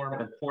police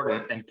reform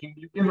important? And can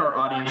you give our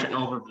audience an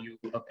overview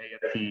of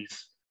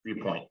AFP's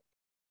viewpoint?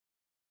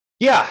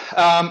 Yeah,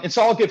 and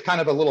so I'll give kind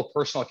of a little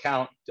personal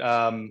account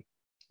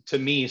to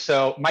me.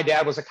 So my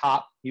dad was a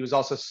cop. He was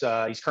also,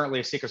 he's currently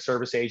a Secret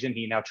Service agent.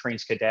 He now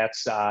trains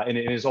cadets in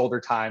his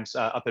older times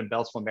up in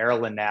Beltsville,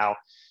 Maryland now.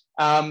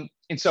 And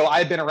so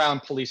I've been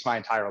around police my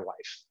entire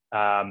life.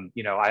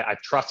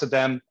 I've trusted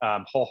them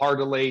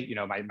wholeheartedly.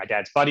 My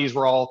dad's buddies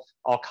were all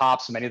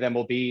cops. Many of them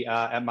will be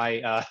at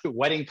my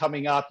wedding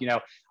coming up.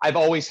 I've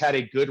always had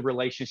a good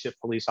relationship with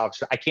police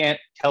officer. I can't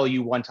tell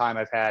you one time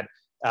I've had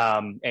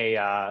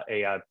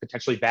a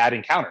potentially bad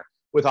encounter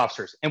with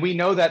officers. And we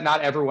know that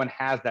not everyone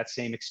has that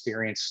same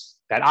experience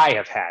that I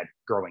have had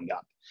growing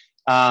up.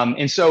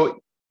 And so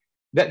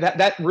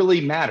that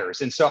really matters.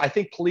 And so I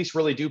think police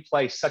really do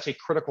play such a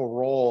critical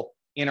role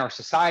in our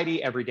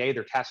society every day.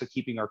 They're tasked with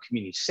keeping our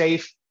community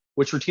safe,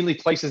 which routinely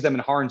places them in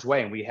harm's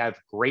way. And we have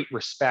great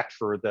respect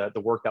for the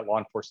work that law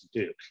enforcement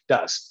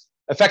does.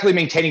 Effectively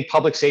maintaining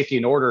public safety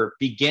and order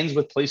begins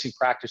with policing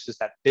practices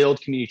that build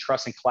community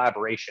trust and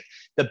collaboration.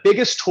 The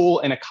biggest tool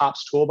in a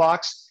cop's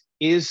toolbox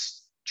is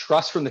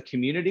trust from the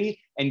community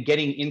and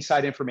getting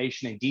inside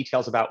information and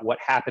details about what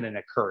happened and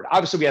occurred.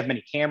 Obviously, we have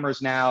many cameras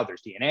now,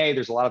 there's DNA,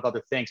 there's a lot of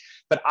other things,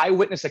 but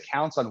eyewitness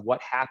accounts on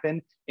what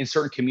happened in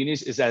certain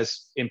communities is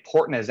as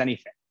important as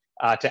anything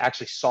to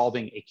actually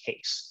solving a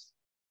case.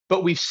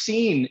 But we've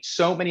seen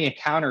so many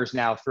encounters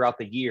now throughout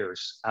the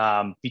years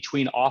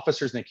between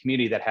officers in the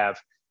community that have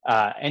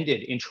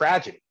ended in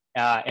tragedy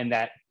and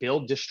that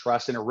build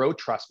distrust and erode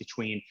trust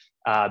between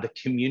the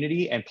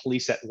community and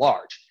police at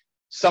large.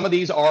 Some of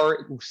these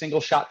are single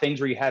shot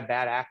things where you have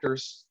bad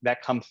actors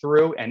that come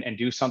through and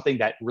do something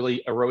that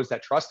really erodes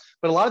that trust.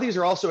 But a lot of these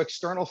are also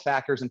external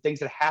factors and things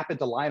that happen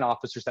to line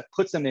officers that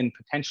puts them in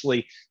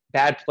potentially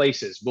bad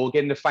places. We'll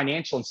get into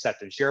financial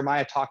incentives.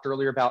 Jeremiah talked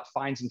earlier about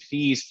fines and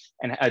fees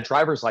and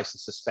driver's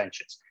license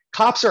suspensions.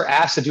 Cops are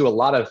asked to do a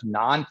lot of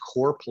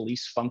non-core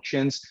police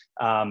functions,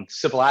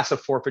 civil asset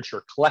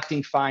forfeiture,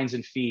 collecting fines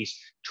and fees,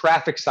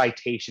 traffic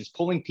citations,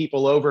 pulling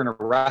people over and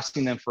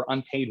arresting them for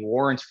unpaid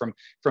warrants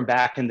from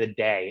back in the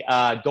day,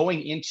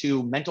 going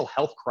into mental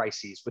health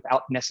crises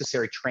without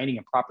necessary training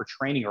and proper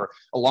training or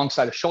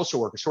alongside of social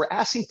workers. So we're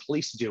asking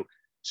police to do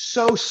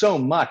so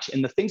much.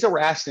 And the things that we're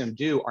asking them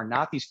to do are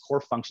not these core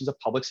functions of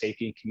public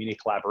safety and community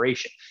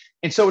collaboration.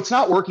 And so it's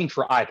not working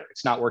for either.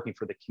 It's not working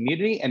for the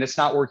community and it's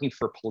not working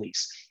for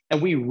police.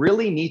 And we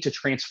really need to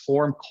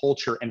transform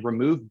culture and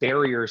remove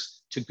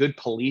barriers to good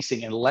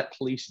policing and let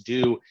police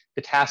do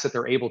the tasks that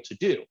they're able to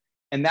do.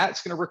 And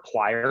that's going to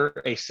require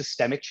a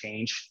systemic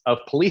change of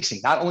policing,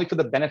 not only for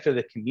the benefit of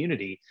the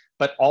community,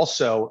 but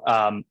also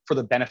for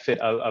the benefit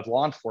of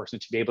law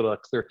enforcement to be able to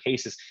clear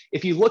cases.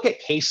 If you look at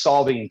case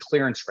solving and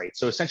clearance rate,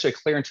 so essentially a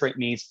clearance rate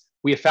means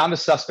we have found a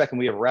suspect and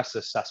we have arrested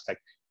a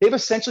suspect. They've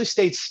essentially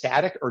stayed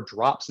static or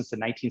dropped since the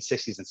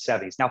 1960s and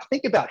 70s. Now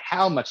think about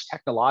how much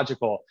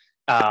technological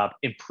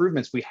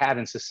improvements we had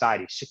in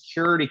society,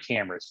 security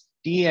cameras,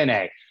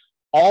 DNA,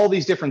 all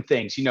these different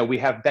things. You know, we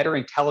have better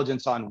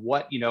intelligence on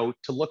what, you know,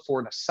 to look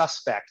for in a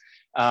suspect.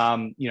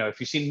 You know,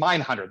 if you've seen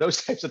Mindhunter,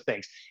 those types of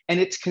things, and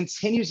it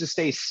continues to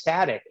stay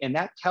static. And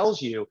that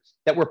tells you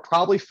that we're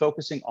probably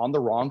focusing on the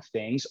wrong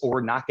things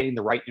or not getting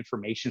the right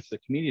information for the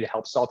community to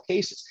help solve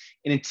cases.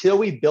 And until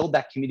we build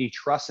that community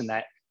trust and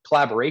that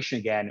collaboration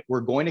again,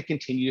 we're going to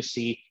continue to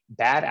see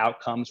bad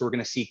outcomes. We're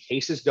going to see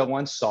cases go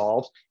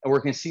unsolved, and we're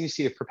going to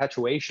see a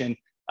perpetuation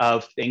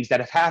of things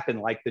that have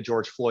happened, like the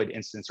George Floyd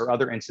incidents or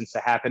other incidents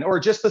that happen, or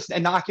just this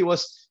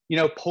innocuous, you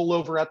know,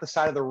 pullover at the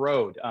side of the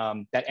road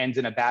that ends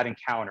in a bad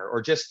encounter,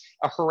 or just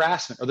a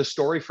harassment, or the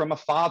story from a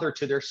father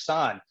to their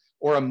son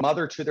or a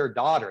mother to their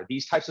daughter.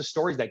 These types of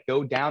stories that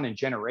go down in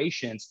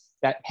generations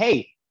that,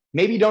 hey,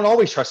 maybe you don't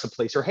always trust the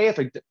police, or hey, if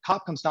a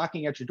cop comes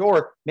knocking at your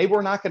door, maybe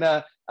we're not going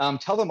to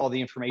tell them all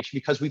the information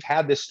because we've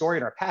had this story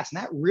in our past,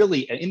 and that really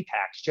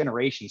impacts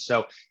generations.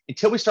 So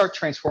until we start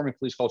transforming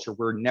police culture,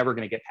 we're never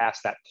going to get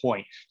past that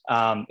point.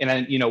 And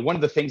then, you know, one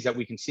of the things that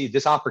we can see,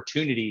 this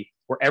opportunity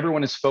where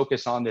everyone is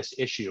focused on this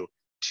issue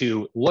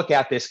to look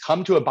at this,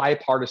 come to a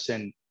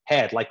bipartisan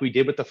head like we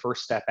did with the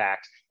First Step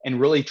Act,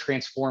 and really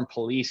transform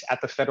police at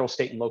the federal,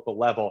 state, and local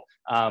level.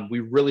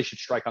 We really should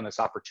strike on this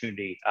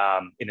opportunity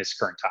in this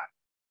current time.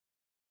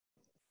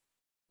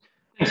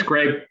 Thanks,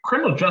 Greg.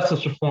 Criminal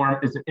justice reform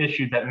is an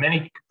issue that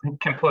many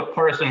can put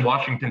partisan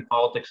Washington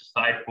politics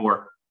aside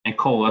for and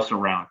coalesce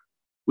around.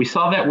 We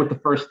saw that with the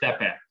First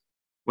Step Act.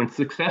 When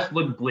success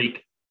looked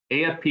bleak,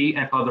 AFP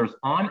and others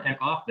on and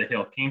off the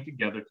Hill came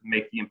together to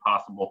make the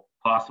impossible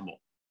possible.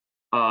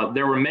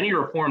 There were many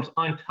reforms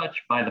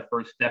untouched by the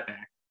First Step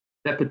Act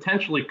that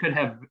potentially could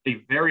have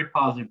a very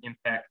positive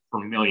impact for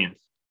millions.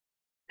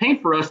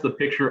 Paint for us the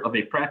picture of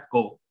a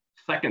practical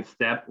second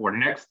step or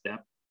next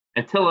step,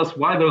 and tell us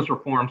why those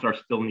reforms are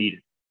still needed.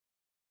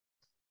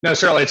 No,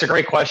 certainly. It's a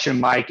great question,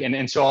 Mike.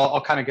 And so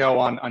I'll kind of go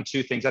on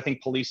two things. I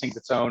think policing is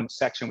its own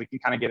section. We can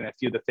kind of get in a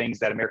few of the things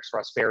that America's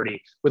Prosperity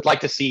would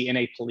like to see in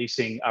a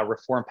policing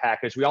reform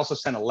package. We also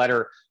sent a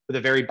letter with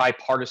a very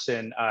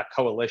bipartisan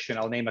coalition.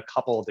 I'll name a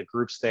couple of the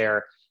groups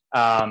there.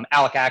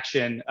 ALEC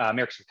Action,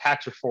 Americans for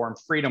Tax Reform,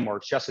 Freedom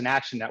Works, Just in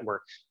Action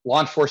Network,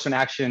 Law Enforcement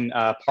Action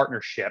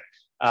Partnership,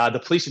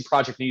 the Policing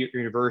Project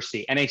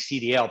University,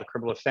 NACDL, the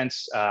Criminal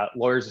Defense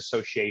Lawyers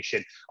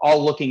Association,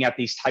 all looking at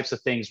these types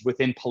of things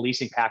within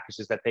policing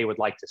packages that they would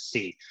like to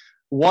see.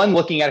 One,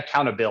 looking at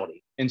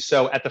accountability. And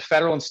so at the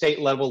federal and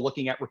state level,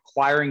 looking at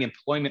requiring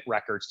employment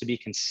records to be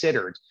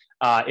considered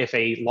if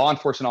a law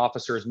enforcement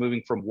officer is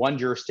moving from one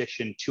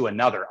jurisdiction to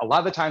another. A lot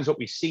of the times what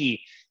we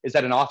see is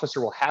that an officer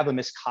will have a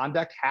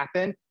misconduct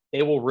happen,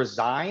 they will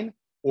resign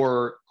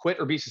or quit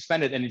or be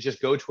suspended and just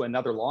go to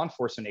another law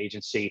enforcement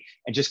agency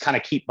and just kind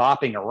of keep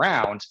bopping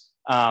around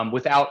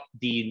without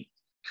the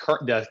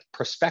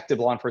prospective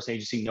law enforcement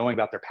agency knowing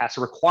about their past,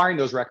 so requiring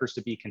those records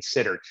to be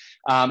considered.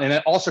 And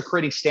then also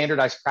creating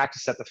standardized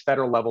practice at the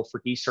federal level for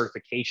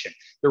decertification.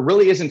 There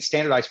really isn't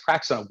standardized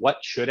practice on what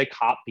should a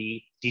cop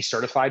be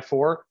decertified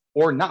for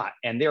or not.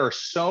 And there are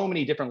so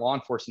many different law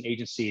enforcement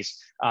agencies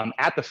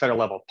at the federal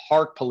level,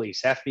 Park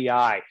Police,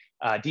 FBI,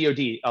 DOD,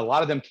 a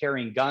lot of them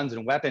carrying guns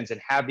and weapons and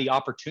have the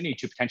opportunity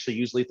to potentially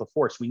use lethal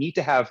force. We need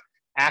to have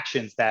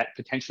actions that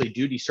potentially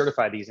do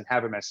decertify these and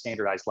have them at a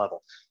standardized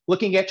level.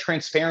 Looking at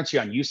transparency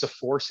on use of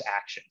force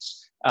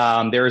actions.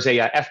 There is a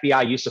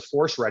FBI use of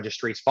force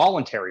registry. It's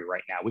voluntary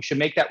right now. We should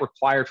make that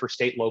required for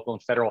state, local,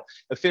 and federal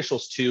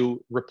officials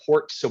to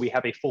report so we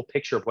have a full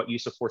picture of what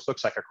use of force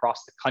looks like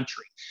across the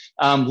country.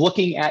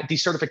 Looking at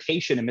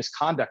decertification and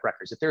misconduct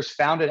records. If there's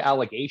founded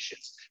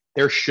allegations,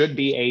 there should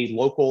be a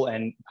local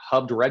and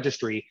hubbed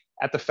registry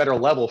at the federal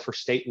level for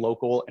state,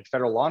 local, and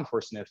federal law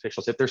enforcement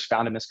officials if there's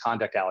found in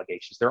misconduct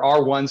allegations. There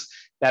are ones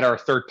that are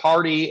third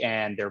party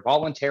and they're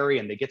voluntary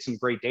and they get some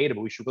great data,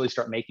 but we should really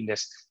start making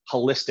this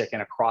holistic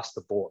and across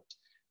the board.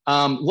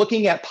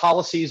 Looking at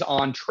policies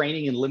on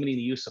training and limiting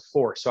the use of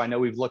force. So I know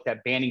we've looked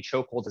at banning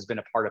chokeholds has been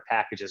a part of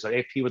packages. So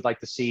AFP would like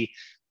to see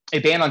a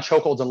ban on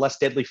chokeholds unless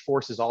deadly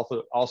force is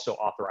also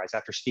authorized.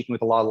 After speaking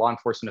with a lot of law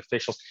enforcement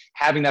officials,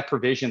 having that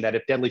provision that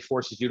if deadly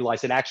force is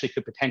utilized, it actually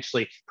could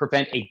potentially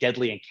prevent a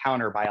deadly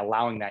encounter by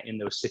allowing that in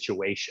those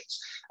situations.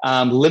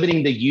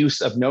 Limiting the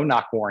use of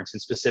no-knock warrants in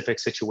specific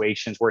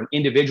situations where an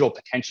individual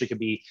potentially could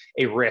be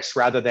a risk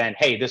rather than,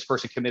 hey, this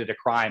person committed a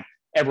crime,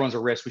 everyone's a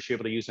risk, we should be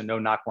able to use a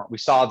no-knock warrant. We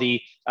saw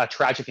the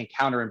tragic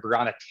encounter in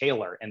Breonna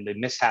Taylor and the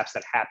mishaps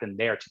that happened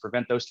there to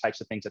prevent those types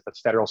of things at the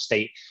federal,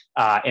 state,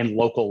 and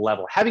local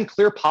level. Having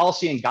clear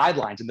policy and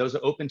guidelines and those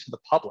are open to the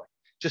public.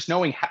 Just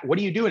knowing what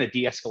do you do in a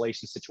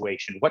de-escalation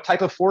situation? What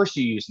type of force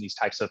do you use in these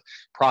types of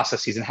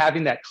processes? And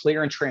having that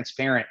clear and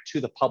transparent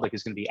to the public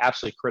is going to be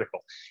absolutely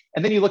critical.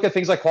 And then you look at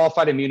things like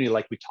qualified immunity,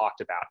 like we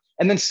talked about.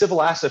 And then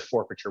civil asset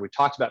forfeiture. We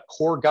talked about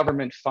core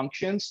government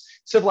functions.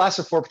 Civil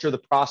asset forfeiture, the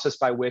process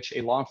by which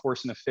a law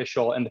enforcement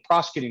official and the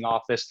prosecuting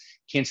office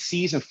can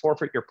seize and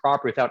forfeit your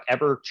property without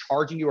ever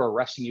charging you or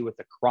arresting you with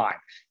a crime.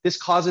 This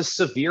causes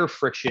severe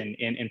friction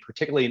in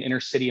particularly in inner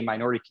city and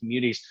minority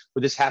communities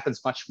where this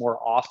happens much more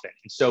often.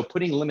 And so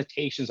putting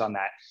limitations on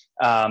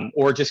that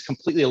or just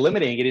completely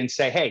eliminating it and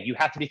say, hey, you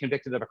have to be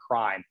convicted of a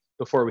crime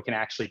before we can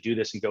actually do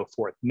this and go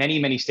forth. Many,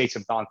 many states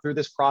have gone through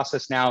this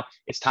process now.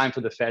 It's time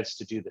for the feds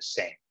to do the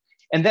same.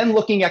 And then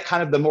looking at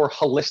kind of the more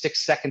holistic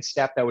second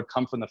step that would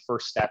come from the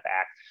First Step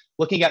Act.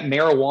 Looking at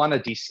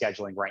marijuana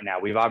descheduling right now.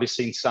 We've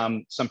obviously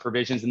seen some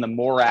provisions in the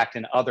MORE Act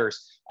and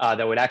others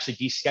that would actually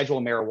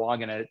deschedule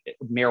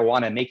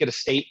marijuana and make it a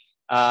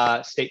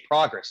state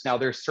progress. Now,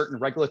 there's certain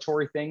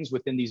regulatory things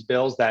within these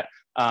bills that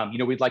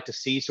we'd like to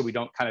see so we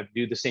don't kind of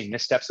do the same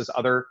missteps as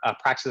other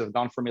practices that have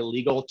gone from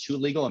illegal to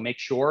legal, and make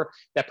sure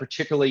that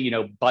particularly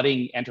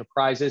budding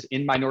enterprises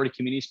in minority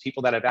communities,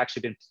 people that have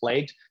actually been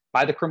plagued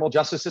by the criminal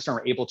justice system,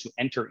 are able to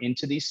enter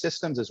into these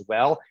systems as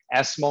well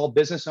as small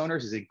business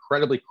owners is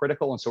incredibly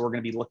critical. And so we're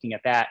going to be looking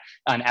at that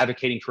and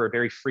advocating for a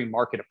very free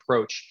market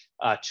approach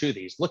to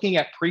these. Looking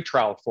at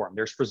pretrial reform,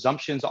 there's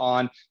presumptions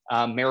on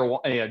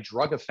marijuana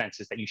drug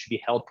offenses that you should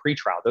be held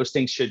pretrial. Those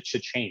things should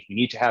change. We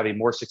need to have a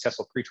more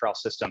successful pretrial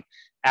system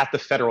at the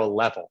federal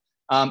level.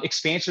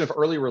 Expansion of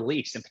early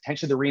release and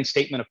potentially the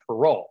reinstatement of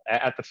parole.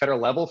 At the federal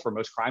level, for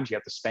most crimes, you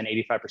have to spend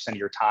 85% of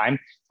your time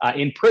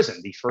in prison.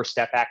 The First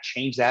Step Act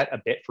changed that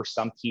a bit for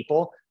some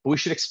people, but we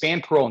should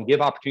expand parole and give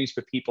opportunities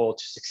for people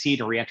to succeed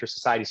and reenter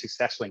society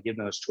successfully and give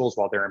them those tools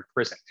while they're in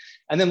prison.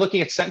 And then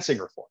looking at sentencing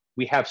reform.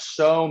 We have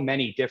so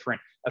many different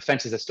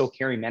offenses that still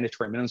carry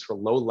mandatory minimums for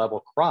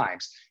low-level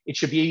crimes. It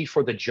should be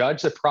for the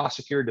judge, the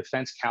prosecutor,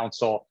 defense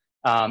counsel,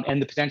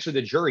 and the potentially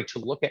the jury to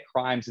look at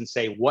crimes and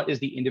say, what is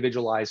the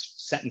individualized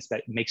sentence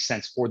that makes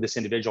sense for this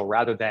individual,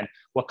 rather than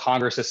what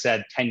Congress has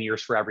said, 10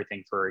 years for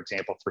everything, for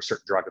example, for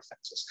certain drug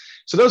offenses.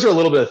 So those are a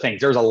little bit of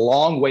things. There's a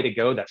long way to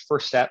go. That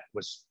first step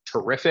was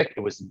terrific. It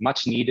was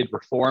much needed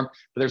reform,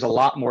 but there's a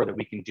lot more that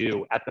we can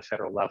do at the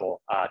federal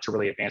level to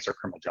really advance our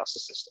criminal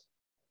justice system.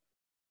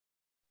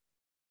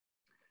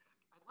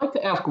 I'd like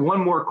to ask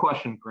one more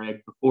question,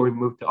 Greg, before we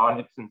move to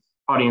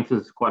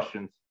audience's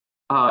questions.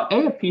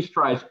 AFP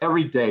strives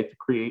every day to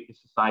create a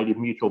society of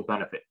mutual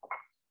benefit.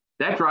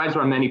 That drives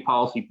our many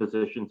policy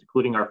positions,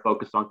 including our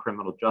focus on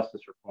criminal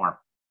justice reform.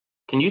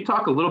 Can you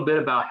talk a little bit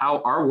about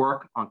how our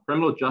work on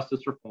criminal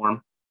justice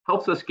reform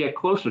helps us get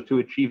closer to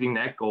achieving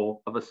that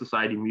goal of a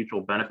society of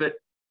mutual benefit?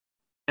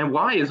 And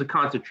why is a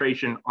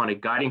concentration on a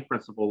guiding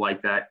principle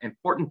like that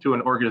important to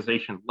an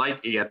organization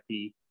like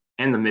AFP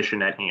and the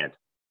mission at hand?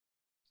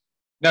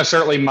 No,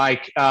 certainly,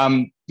 Mike.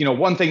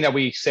 One thing that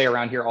we say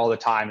around here all the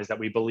time is that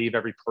we believe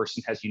every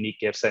person has unique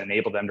gifts that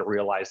enable them to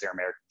realize their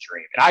American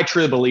dream. And I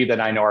truly believe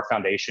that. I know our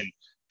foundation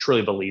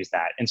truly believes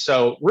that. And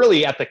so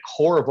really at the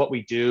core of what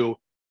we do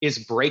is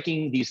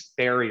breaking these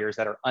barriers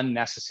that are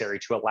unnecessary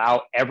to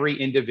allow every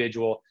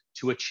individual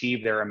to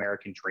achieve their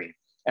American dream.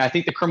 And I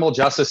think the criminal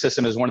justice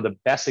system is one of the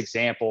best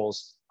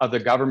examples of the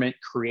government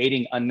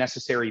creating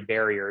unnecessary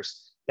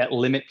barriers that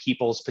limit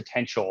people's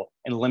potential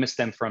and limits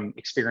them from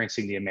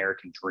experiencing the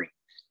American dream.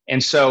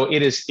 And so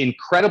it is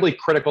incredibly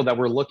critical that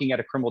we're looking at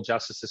a criminal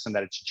justice system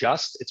that it's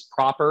just, it's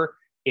proper,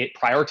 it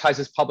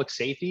prioritizes public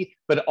safety,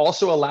 but it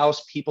also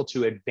allows people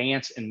to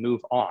advance and move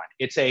on.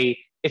 It's a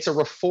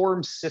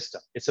reform system.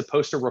 It's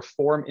supposed to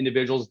reform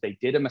individuals. They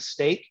did a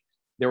mistake.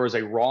 There was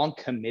a wrong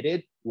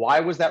committed. Why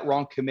was that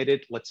wrong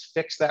committed? Let's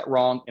fix that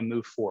wrong and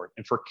move forward.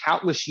 And for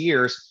countless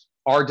years,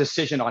 our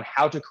decision on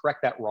how to correct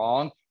that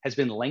wrong has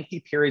been lengthy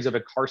periods of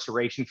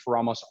incarceration for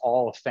almost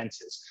all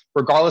offenses,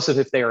 regardless of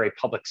if they are a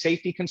public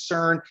safety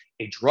concern,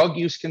 a drug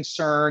use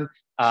concern,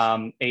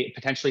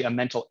 potentially a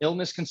mental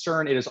illness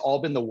concern. It has all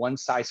been the one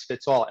size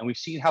fits all. And we've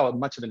seen how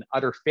much of an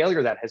utter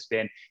failure that has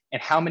been,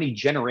 and how many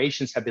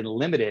generations have been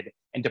limited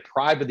and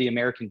deprived of the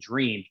American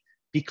dream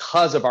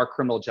because of our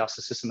criminal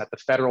justice system at the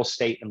federal,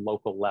 state, and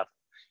local level.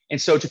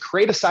 And so to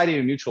create a society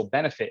of mutual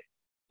benefit,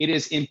 it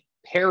is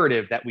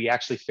imperative that we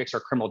actually fix our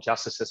criminal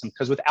justice system,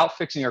 because without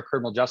fixing our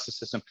criminal justice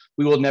system,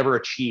 we will never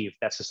achieve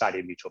that society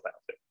of mutual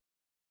benefit.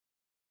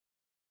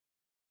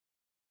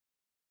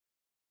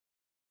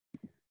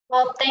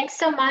 Well, thanks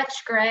so much,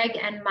 Greg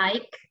and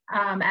Mike.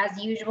 As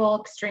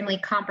usual, extremely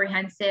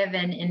comprehensive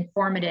and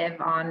informative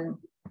on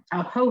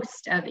a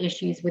host of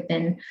issues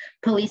within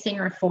policing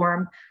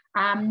reform.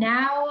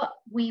 Now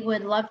we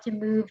would love to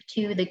move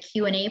to the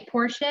Q&A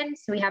portion.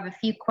 So we have a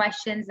few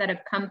questions that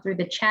have come through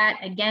the chat.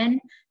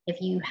 Again, if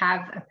you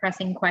have a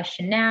pressing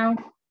question now,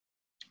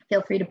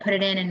 feel free to put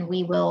it in and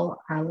we will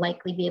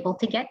likely be able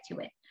to get to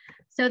it.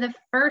 So the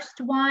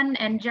first one,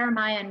 and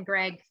Jeremiah and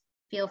Greg,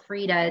 feel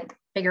free to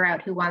figure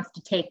out who wants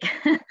to take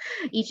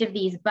each of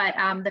these. But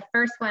the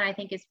first one I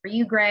think is for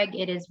you, Greg.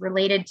 It is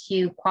related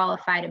to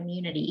qualified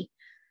immunity.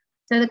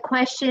 So the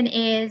question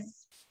is,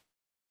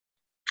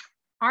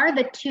 are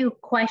the two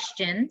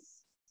questions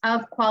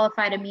of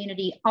qualified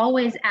immunity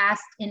always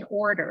asked in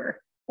order,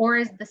 or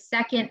is the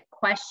second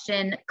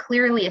question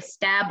clearly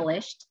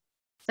established,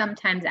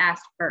 sometimes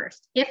asked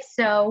first? If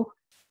so,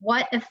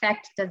 what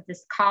effect does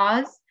this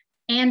cause?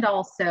 And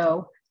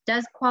also,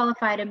 does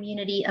qualified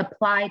immunity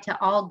apply to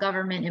all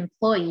government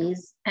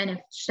employees? And if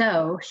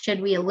so,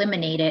 should we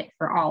eliminate it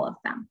for all of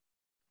them?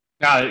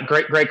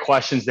 Great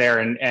questions there.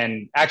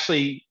 And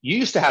actually, you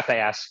used to have to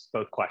ask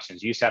both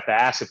questions. You used to have to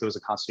ask if it was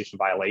a constitutional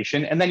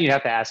violation, and then you'd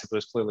have to ask if it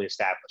was clearly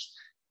established.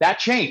 That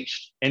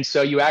changed. And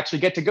so you actually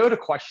get to go to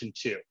question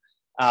 2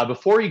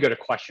 before you go to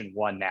question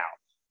 1 now.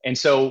 And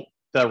so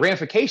the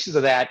ramifications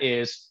of that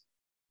is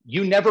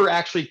you never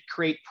actually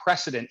create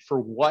precedent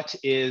for what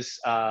is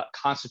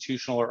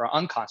constitutional or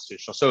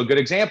unconstitutional. So a good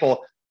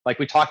example, like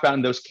we talked about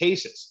in those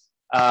cases,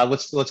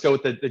 let's go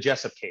with the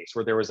Jessup case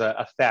where there was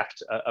a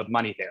theft of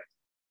money there.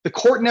 The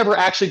court never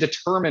actually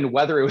determined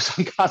whether it was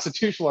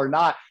unconstitutional or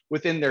not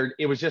within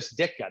it was just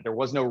dicta. There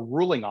was no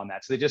ruling on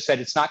that. So they just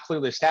said, it's not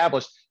clearly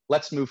established,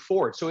 let's move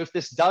forward. So if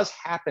this does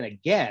happen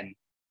again,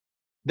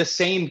 the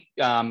same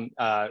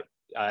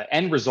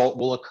end result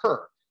will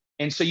occur.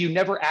 And so you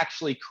never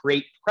actually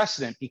create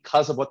precedent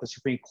because of what the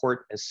Supreme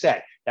Court has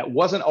said. That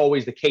wasn't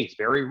always the case.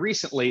 Very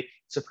recently,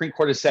 the Supreme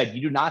Court has said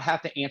you do not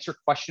have to answer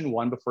question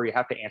 1 before you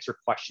have to answer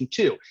question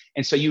 2.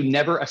 And so you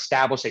never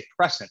establish a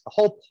precedent. The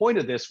whole point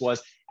of this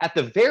was, at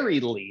the very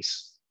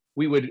least,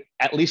 we would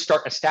at least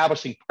start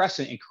establishing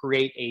precedent and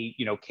create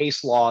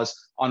case laws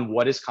on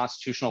what is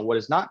constitutional, what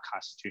is not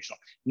constitutional.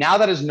 Now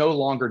that is no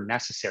longer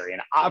necessary.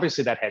 And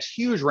obviously that has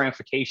huge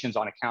ramifications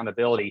on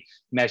accountability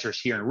measures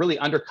here, and really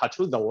undercuts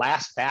really the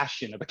last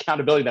bastion of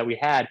accountability that we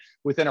had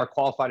within our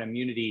qualified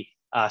immunity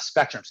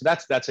spectrum. So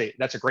that's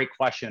a great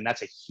question, and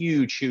that's a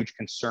huge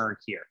concern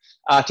here.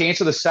 To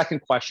answer the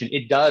second question,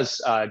 it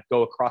does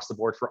go across the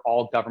board for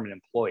all government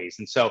employees.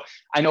 And so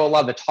I know a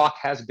lot of the talk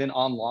has been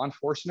on law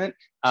enforcement,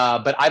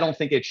 but I don't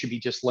think it should be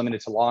just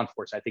limited to law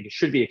enforcement. I think it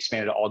should be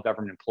expanded to all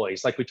government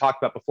employees. Like we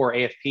talked about before,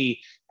 AFP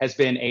has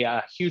been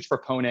a huge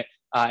proponent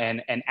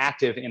and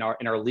active in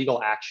our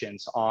legal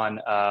actions on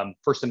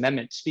First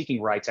Amendment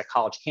speaking rights at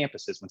college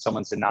campuses when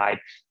someone's denied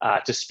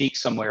to speak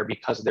somewhere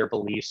because of their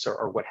beliefs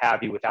or what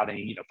have you, without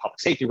any public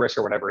safety risk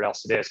or whatever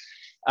else it is.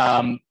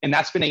 And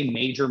that's been a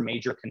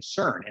major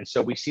concern. And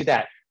so we see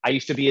that. I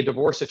used to be a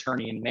divorce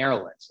attorney in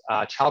Maryland.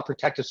 Child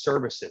Protective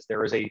Services,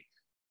 there is a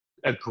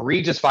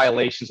egregious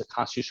violations of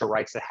constitutional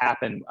rights that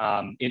happen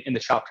in the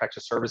Child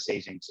Protective Service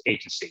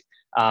Agency,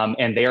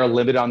 and they are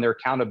limited on their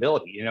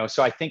accountability.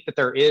 So I think that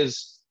there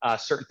is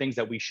certain things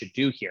that we should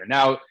do here.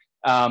 Now,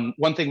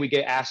 one thing we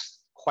get asked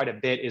quite a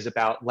bit is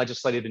about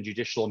legislative and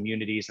judicial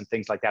immunities and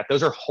things like that.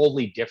 Those are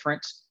wholly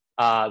different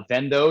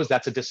than those.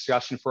 That's a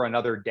discussion for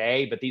another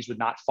day, but these would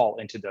not fall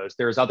into those.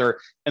 There's other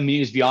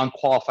immunities beyond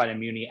qualified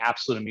immunity,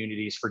 absolute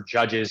immunities for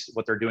judges,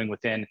 what they're doing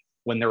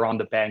when they're on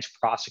the bench,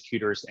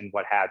 prosecutors, and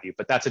what have you.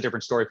 But that's a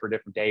different story for a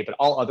different day. But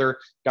all other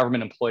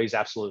government employees,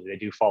 absolutely, they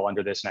do fall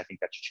under this, and I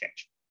think that should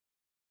change.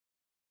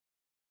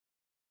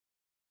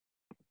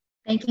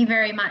 Thank you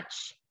very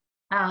much.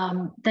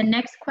 The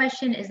next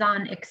question is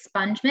on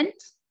expungement.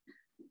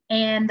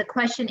 And the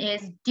question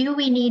is, do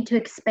we need to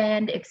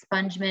expand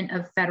expungement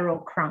of federal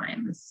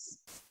crimes?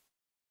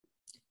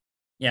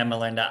 Yeah,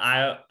 Melinda,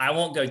 I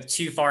won't go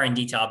too far in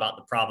detail about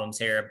the problems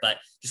here, but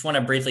just want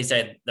to briefly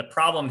say the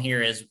problem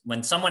here is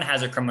when someone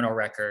has a criminal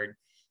record,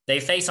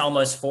 they face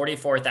almost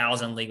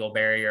 44,000 legal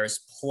barriers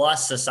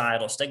plus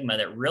societal stigma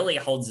that really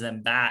holds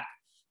them back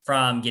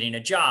from getting a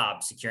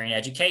job, securing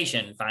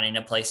education, finding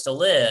a place to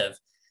live.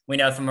 We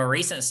know from a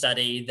recent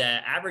study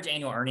that average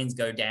annual earnings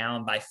go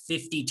down by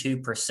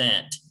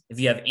 52% if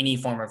you have any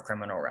form of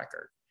criminal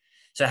record.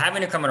 So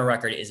having a criminal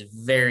record is a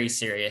very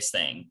serious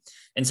thing.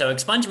 And so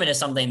expungement is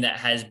something that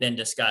has been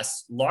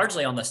discussed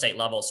largely on the state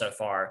level so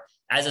far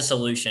as a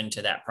solution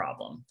to that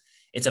problem.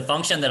 It's a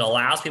function that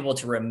allows people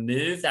to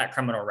remove that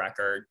criminal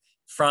record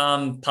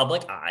from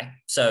public eye.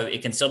 So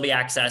it can still be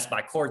accessed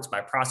by courts,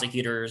 by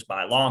prosecutors,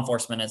 by law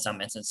enforcement in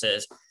some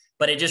instances,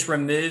 but it just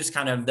removes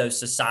kind of those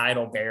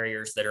societal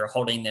barriers that are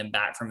holding them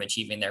back from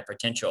achieving their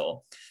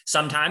potential.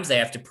 Sometimes they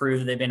have to prove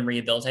that they've been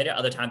rehabilitated.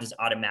 Other times it's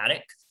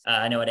automatic.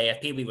 I know at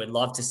AFP, we would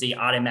love to see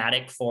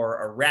automatic for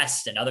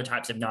arrest and other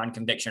types of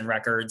non-conviction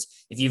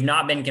records. If you've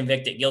not been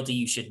convicted guilty,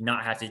 you should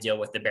not have to deal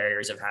with the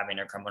barriers of having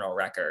a criminal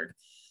record.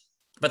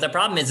 But the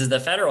problem is the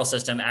federal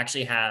system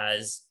actually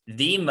has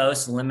the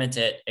most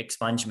limited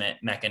expungement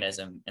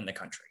mechanism in the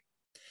country.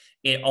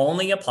 It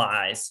only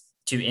applies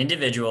to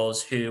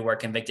individuals who were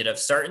convicted of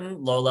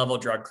certain low-level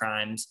drug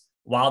crimes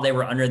while they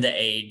were under the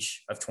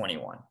age of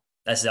 21.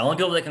 That's the only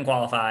people that can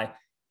qualify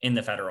in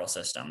the federal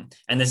system.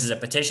 And this is a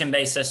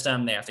petition-based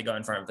system. They have to go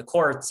in front of the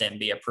courts and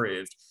be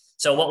approved.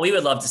 So what we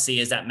would love to see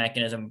is that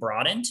mechanism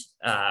broadened.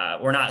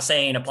 We're not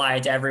saying apply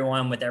it to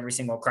everyone with every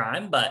single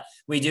crime, but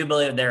we do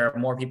believe there are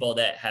more people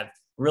that have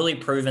really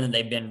proven that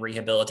they've been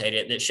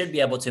rehabilitated that should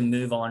be able to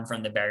move on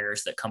from the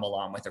barriers that come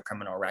along with a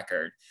criminal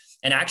record.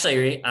 And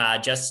actually,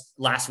 just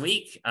last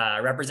week,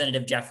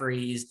 Representative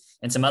Jeffries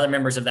and some other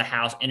members of the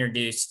House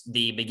introduced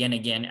the Begin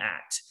Again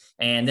Act.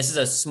 And this is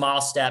a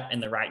small step in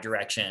the right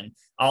direction.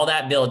 All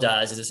that bill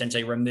does is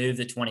essentially remove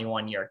the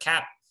 21-year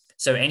cap.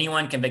 So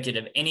anyone convicted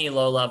of any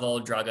low-level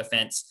drug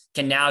offense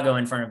can now go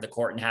in front of the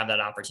court and have that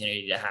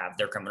opportunity to have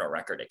their criminal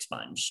record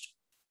expunged.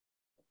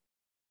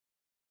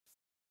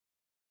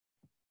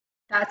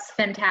 That's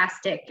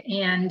fantastic.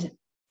 And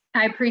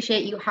I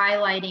appreciate you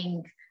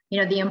highlighting,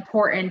 the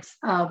importance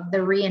of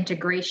the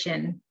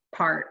reintegration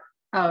part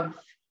of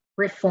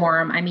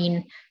reform. I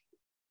mean,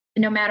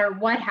 no matter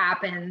what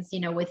happens,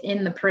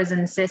 within the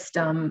prison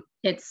system,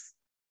 it's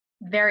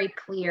very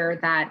clear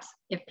that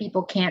if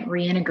people can't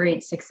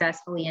reintegrate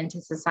successfully into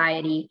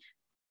society,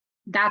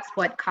 that's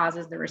what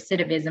causes the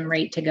recidivism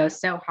rate to go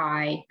so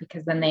high,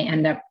 because then they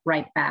end up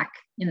right back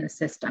in the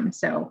system.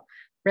 So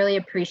really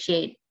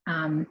appreciate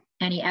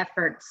any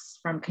efforts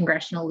from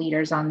congressional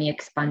leaders on the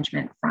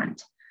expungement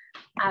front.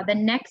 The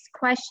next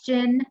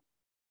question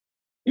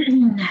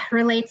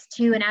relates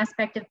to an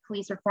aspect of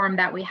police reform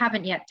that we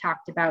haven't yet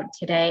talked about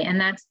today, and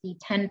that's the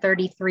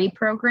 1033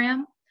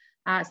 program.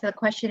 So the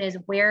question is,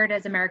 where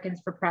does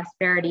Americans for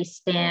Prosperity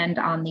stand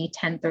on the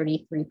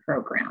 1033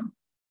 program?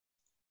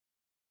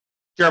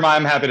 Jeremiah,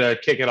 I'm happy to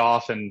kick it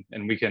off, and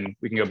we can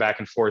go back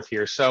and forth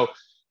here. So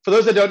for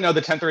those that don't know, the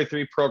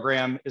 1033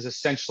 program is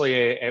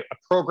essentially a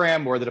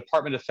program where the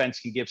Department of Defense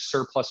can give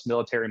surplus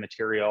military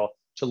material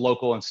to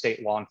local and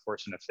state law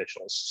enforcement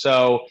officials.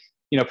 So,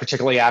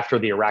 particularly after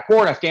the Iraq War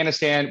and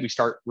Afghanistan, we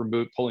start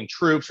pulling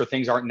troops, or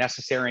things aren't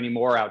necessary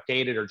anymore,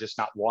 outdated, or just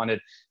not wanted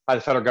by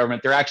the federal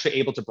government. They're actually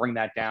able to bring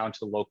that down to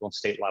the local and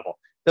state level.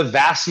 The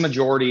vast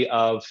majority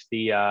of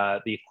the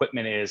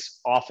equipment is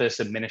office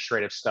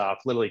administrative stuff,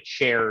 literally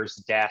chairs,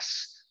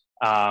 desks,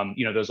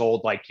 those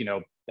old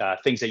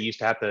things that used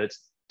to have to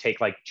take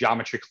like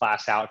geometry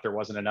class out if there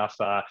wasn't enough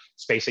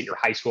space at your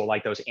high school,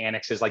 like those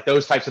annexes, like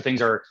those types of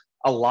things are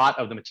a lot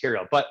of the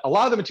material. But a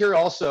lot of the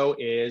material also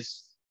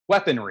is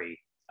weaponry,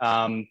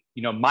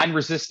 mine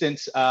resistant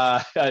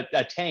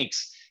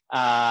tanks,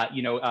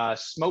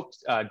 smoke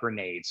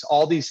grenades,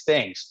 all these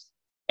things.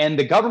 And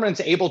the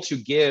government's able to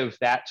give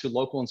that to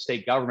local and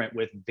state government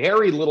with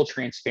very little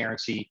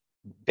transparency,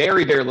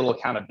 very, very little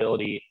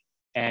accountability,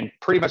 and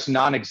pretty much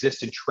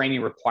non-existent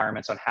training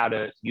requirements on how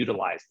to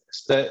utilize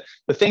this.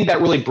 The thing that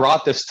really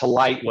brought this to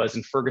light was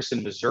in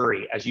Ferguson,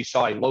 Missouri, as you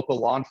saw a local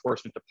law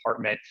enforcement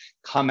department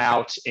come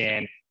out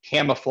in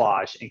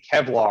camouflage and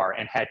Kevlar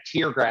and had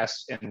tear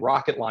gas and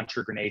rocket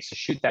launcher grenades to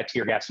shoot that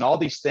tear gas and all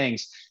these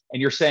things. And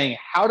you're saying,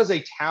 how does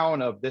a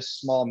town of this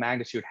small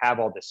magnitude have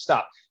all this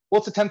stuff?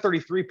 Well, it's a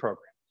 1033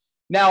 program.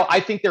 Now, I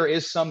think there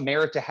is some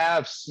merit to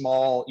have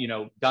small,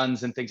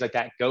 guns and things like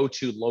that go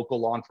to local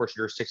law enforcement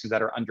jurisdictions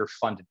that are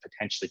underfunded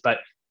potentially. But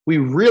we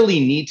really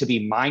need to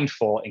be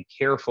mindful and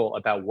careful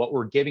about what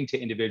we're giving to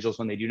individuals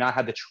when they do not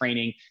have the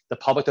training. The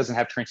public doesn't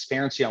have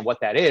transparency on what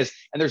that is,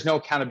 and there's no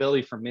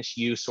accountability for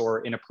misuse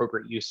or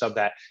inappropriate use of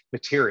that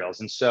materials.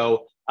 And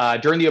so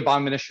during the Obama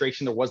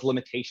administration, there was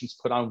limitations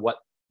put on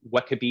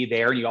what could be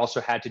there. And you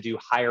also had to do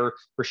higher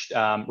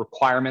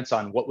requirements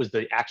on what was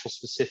the actual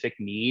specific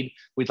need.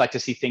 We'd like to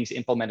see things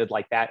implemented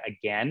like that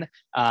again,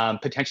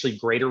 potentially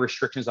greater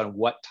restrictions on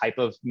what type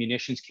of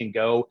munitions can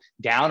go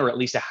down, or at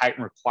least a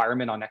heightened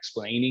requirement on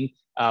explaining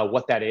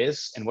what that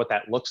is and what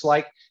that looks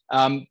like.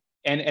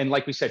 And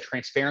like we said,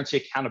 transparency,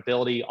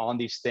 accountability on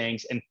these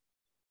things, and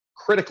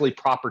critically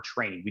proper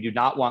training. We do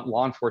not want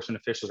law enforcement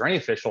officials or any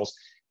officials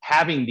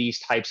having these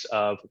types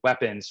of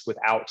weapons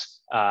without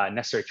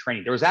necessary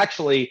training. There was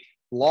actually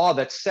law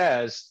that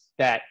says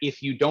that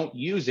if you don't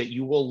use it,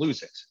 you will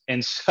lose it.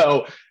 And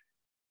so,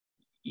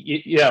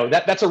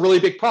 that's a really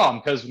big problem,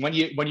 because when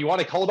you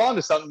want to hold on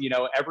to something,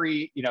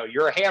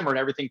 you're a hammer and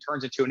everything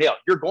turns into a nail.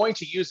 You're going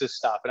to use this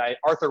stuff. And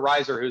Arthur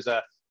Reiser, who's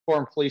a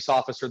uniformed police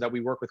officer that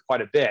we work with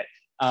quite a bit.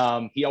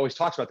 He always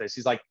talks about this.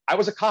 He's like, I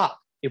was a cop.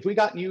 If we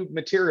got new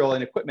material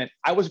and equipment,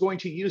 I was going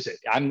to use it.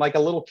 I'm like a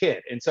little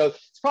kid. And so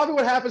it's probably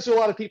what happens to a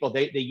lot of people.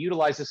 They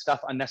utilize this stuff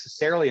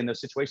unnecessarily in those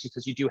situations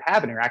because you do have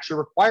it and you're actually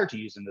required to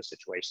use in those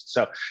situations.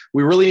 So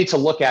we really need to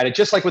look at it,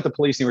 just like with the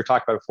policing we were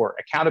talking about before.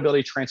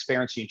 Accountability,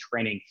 transparency, and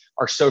training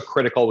are so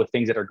critical with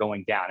things that are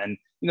going down. And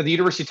the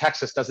University of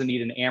Texas doesn't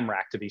need an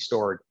AMRAC to be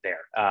stored there.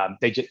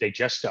 They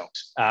just don't.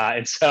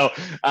 And so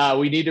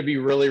we need to be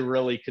really,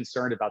 really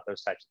concerned about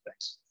those types of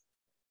things.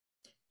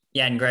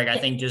 Yeah, and Greg, I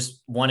think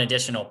just one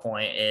additional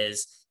point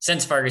is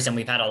since Ferguson,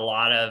 we've had a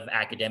lot of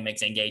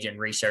academics engage in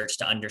research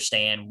to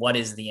understand what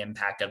is the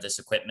impact of this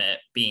equipment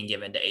being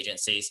given to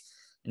agencies.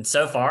 And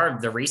so far,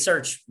 the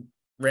research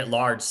writ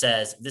large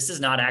says this is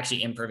not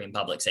actually improving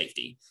public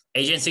safety.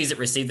 Agencies that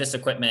receive this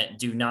equipment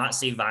do not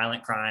see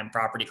violent crime,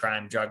 property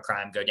crime, drug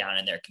crime go down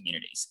in their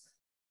communities.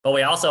 But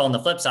we also, on the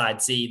flip side,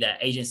 see that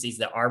agencies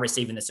that are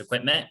receiving this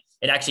equipment,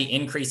 it actually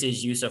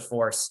increases use of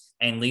force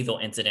and lethal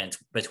incidents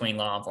between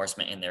law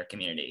enforcement in their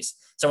communities.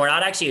 So we're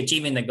not actually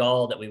achieving the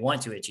goal that we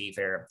want to achieve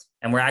here,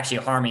 and we're actually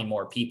harming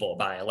more people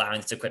by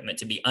allowing this equipment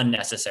to be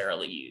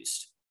unnecessarily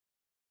used.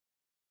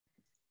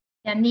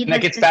 Yeah, and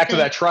that gets back to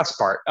that trust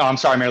part. Oh, I'm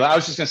sorry, Mary. I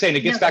was just going to say, and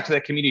it gets back to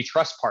that community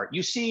trust part.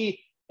 You see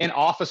an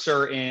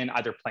officer in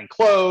either plain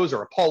clothes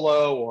or a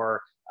polo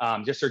or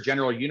just their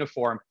general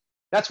uniform.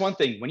 That's one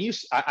thing. When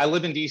I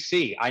live in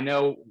DC, I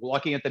know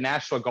looking at the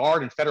National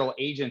Guard and federal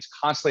agents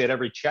constantly at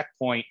every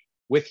checkpoint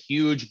with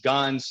huge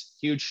guns,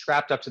 huge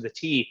strapped up to the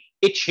T,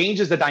 it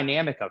changes the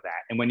dynamic of that.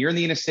 And when you're in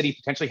the inner city,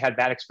 potentially had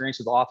bad experience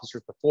with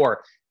officers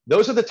before,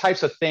 those are the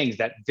types of things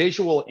that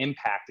visual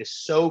impact is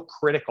so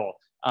critical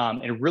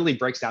and it really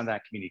breaks down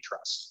that community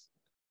trust.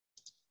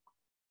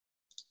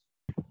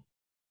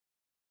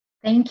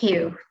 Thank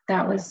you.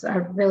 That was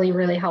really,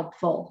 really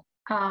helpful.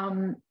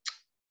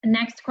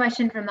 Next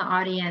question from the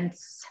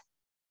audience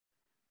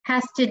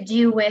has to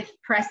do with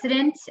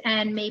precedent,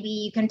 and maybe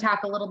you can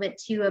talk a little bit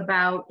too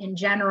about, in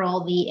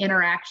general, the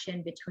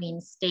interaction between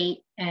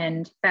state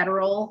and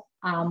federal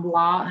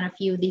law on a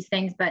few of these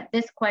things. But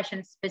this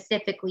question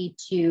specifically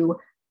to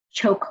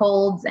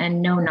chokeholds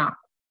and no-knock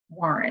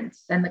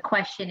warrants. And the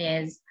question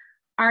is,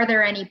 are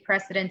there any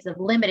precedents of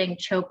limiting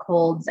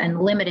chokeholds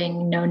and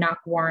limiting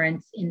no-knock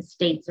warrants in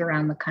states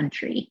around the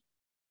country?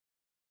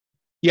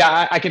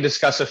 Yeah, I can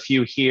discuss a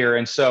few here.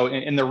 And so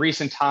in the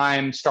recent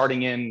time,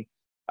 starting in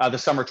the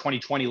summer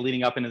 2020,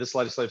 leading up into this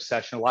legislative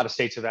session, a lot of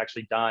states have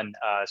actually done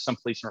some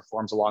policing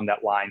reforms along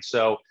that line.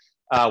 So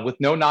with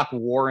no-knock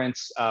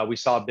warrants, we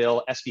saw a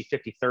bill, SB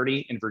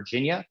 5030 in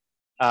Virginia,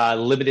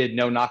 limited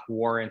no-knock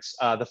warrants.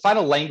 The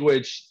final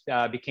language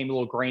became a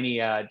little grainy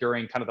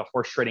during kind of the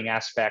horse trading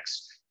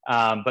aspects,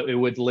 but it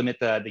would limit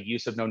the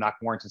use of no-knock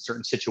warrants in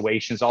certain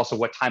situations, also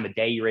what time of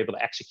day you're able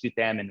to execute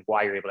them and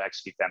why you're able to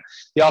execute them.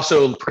 They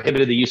also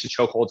prohibited the use of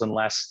chokeholds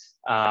unless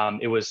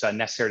it was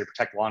necessary to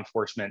protect law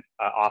enforcement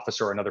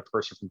officer or another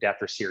person from death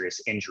or serious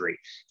injury.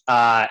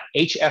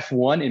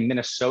 HF1 in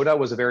Minnesota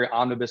was a very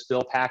omnibus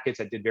bill package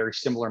that did very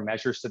similar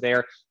measures to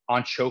there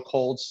on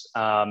chokeholds,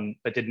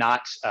 but did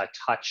not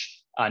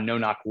touch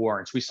no-knock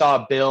warrants. We saw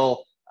a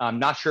bill, I'm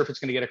not sure if it's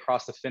going to get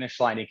across the finish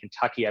line in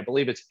Kentucky. I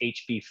believe it's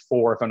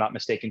HB4, if I'm not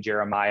mistaken,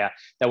 Jeremiah,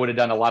 that would have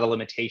done a lot of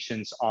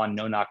limitations on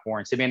no-knock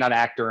warrants. They may not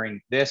act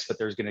during this, but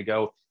there's going to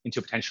go into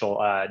a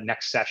potential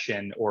next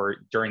session or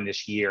during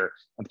this year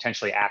and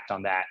potentially act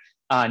on that.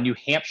 New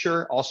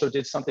Hampshire also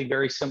did something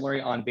very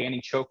similar on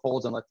banning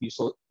chokeholds unless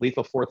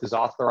lethal force is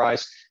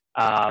authorized,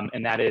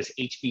 and that is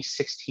HB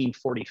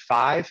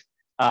 1645.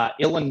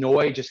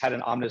 Illinois just had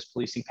an omnibus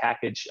policing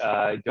package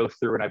go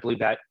through, and I believe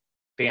that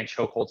banned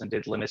chokeholds and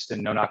did limits to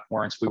no-knock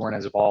warrants. We weren't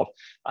as involved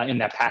in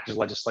that package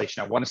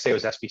legislation. I want to say it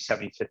was SB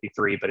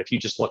 7053, but if you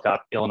just look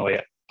up Illinois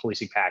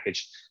policing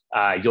package,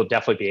 you'll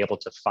definitely be able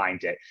to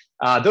find it.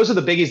 Those are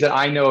the biggies that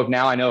I know of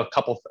now. I know a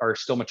couple are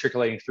still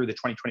matriculating through the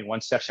 2021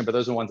 session, but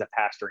those are the ones that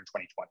passed during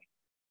 2020.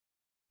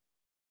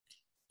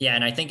 Yeah,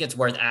 and I think it's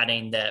worth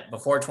adding that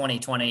before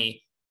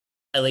 2020,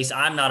 at least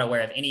I'm not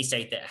aware of any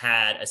state that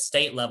had a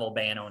state level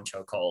ban on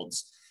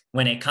chokeholds.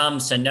 When it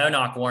comes to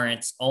no-knock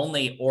warrants,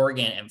 only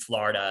Oregon and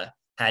Florida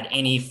had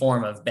any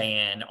form of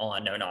ban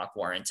on no-knock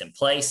warrants in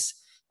place.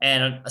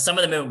 And some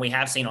of the movement we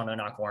have seen on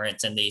no-knock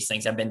warrants and these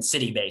things have been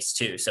city-based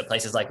too. So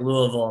places like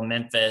Louisville,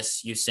 Memphis,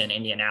 Houston,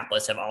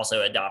 Indianapolis have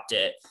also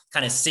adopted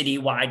kind of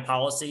city-wide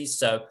policies.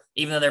 So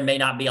even though there may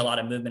not be a lot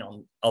of movement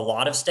on a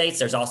lot of states,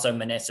 there's also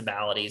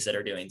municipalities that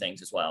are doing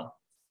things as well.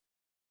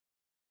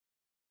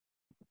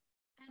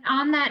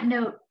 On that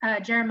note,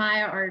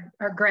 Jeremiah or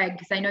Greg,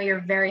 because I know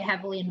you're very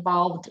heavily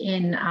involved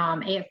in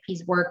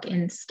AFP's work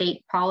in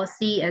state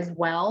policy as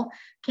well.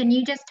 Can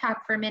you just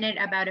talk for a minute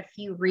about a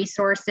few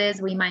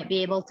resources we might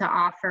be able to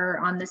offer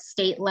on the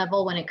state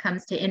level when it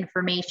comes to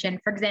information?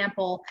 For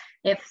example,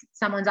 if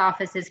someone's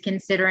office is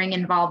considering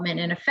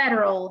involvement in a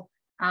federal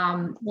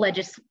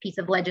piece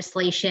of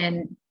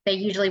legislation, they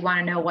usually want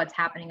to know what's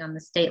happening on the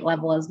state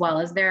level as well.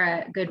 Is there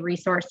a good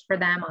resource for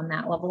them on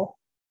that level?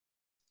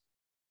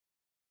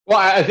 Well,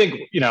 I think,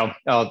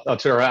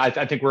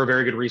 I think we're a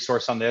very good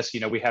resource on this.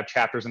 We have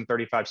chapters in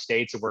 35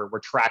 states, and we're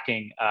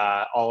tracking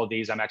all of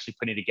these. I'm actually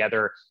putting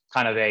together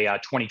kind of a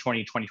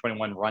 2020,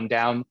 2021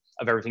 rundown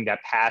of everything that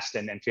passed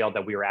and failed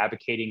that we were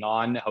advocating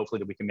on. Hopefully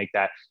that we can make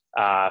that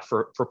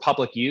for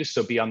public use.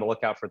 So be on the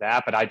lookout for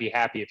that. But I'd be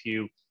happy if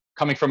you,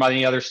 coming from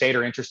any other state,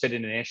 or interested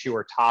in an issue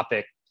or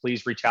topic,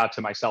 please reach out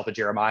to myself or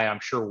Jeremiah. I'm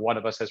sure one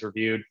of us has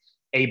reviewed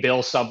a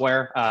bill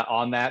somewhere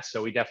on that.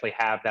 So we definitely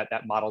have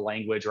that model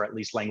language, or at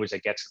least language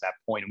that gets to that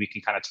point. And we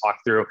can kind of talk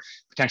through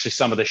potentially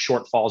some of the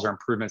shortfalls or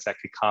improvements that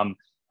could come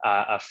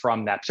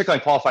from that. Particularly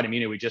in qualified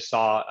immunity, we just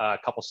saw a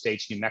couple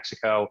states, New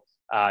Mexico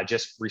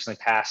just recently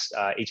passed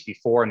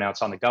HB4, and now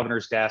it's on the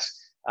governor's desk.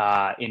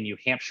 In New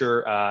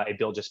Hampshire, a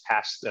bill just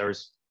passed.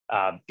 There's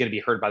going to be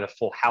heard by the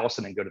full House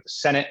and then go to the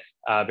Senate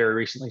very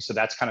recently. So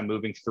that's kind of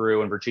moving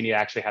through. And Virginia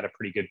actually had a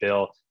pretty good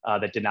bill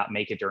that did not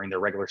make it during their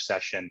regular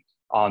session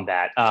on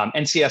that.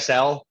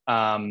 NCSL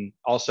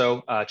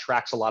also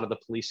tracks a lot of the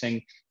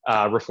policing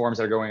reforms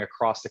that are going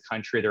across the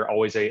country. They're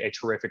always a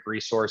terrific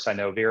resource. I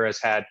know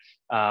Vera's had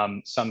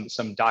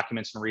some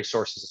documents and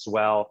resources as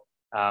well.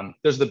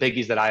 Those are the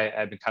biggies that I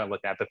have been kind of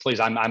looking at, but please,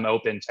 I'm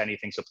open to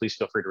anything. So please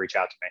feel free to reach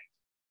out to me.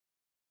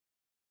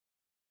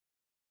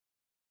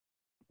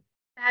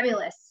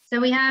 Fabulous. So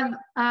we have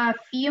a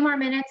few more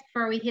minutes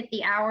before we hit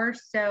the hour.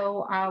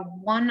 So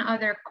one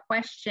other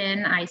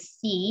question I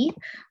see,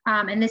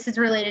 and this is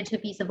related to a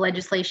piece of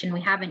legislation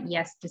we haven't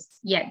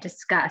yet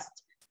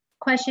discussed.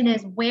 Question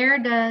is, where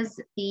does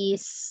the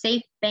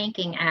Safe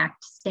Banking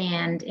Act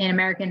stand in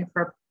Americans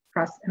for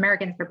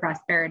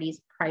Prosperity's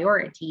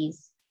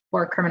priorities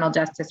for criminal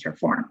justice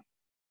reform?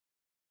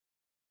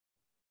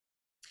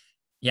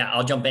 Yeah,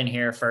 I'll jump in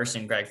here first,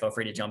 and Greg, feel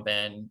free to jump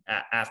in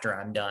after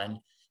I'm done.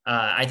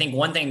 I think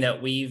one thing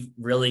that we've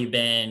really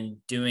been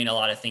doing a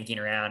lot of thinking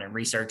around and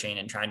researching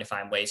and trying to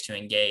find ways to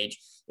engage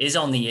is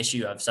on the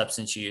issue of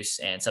substance use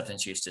and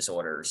substance use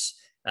disorders.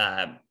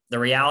 The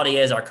reality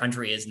is our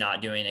country is not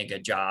doing a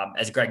good job.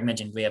 As Greg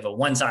mentioned, we have a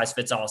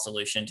one-size-fits-all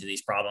solution to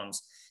these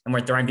problems, and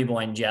we're throwing people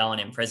in jail and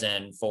in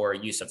prison for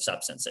use of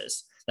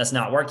substances. That's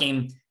not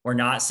working. We're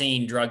not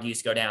seeing drug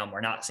use go down.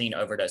 We're not seeing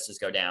overdoses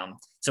go down.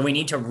 So we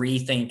need to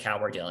rethink how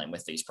we're dealing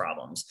with these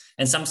problems.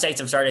 And some states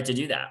have started to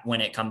do that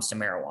when it comes to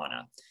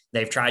marijuana.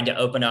 They've tried to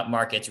open up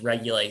markets,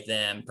 regulate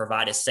them,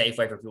 provide a safe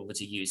way for people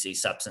to use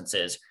these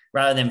substances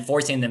rather than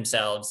forcing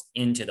themselves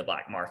into the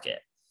black market.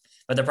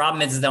 But the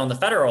problem is that on the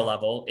federal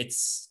level,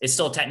 it's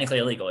still technically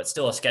illegal. It's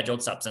still a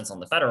scheduled substance on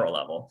the federal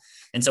level.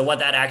 And so what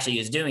that actually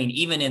is doing,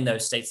 even in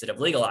those states that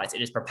have legalized,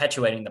 it is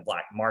perpetuating the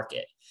black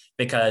market,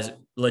 because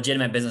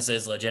legitimate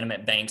businesses,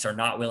 legitimate banks are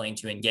not willing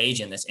to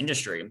engage in this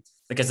industry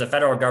because the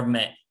federal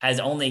government has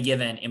only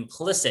given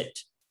implicit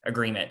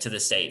agreement to the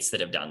states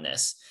that have done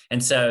this.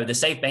 And so the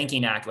Safe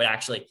Banking Act would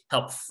actually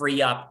help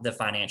free up the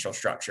financial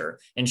structure,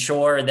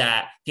 ensure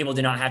that people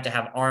do not have to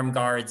have armed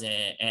guards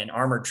and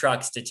armored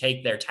trucks to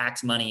take their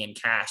tax money in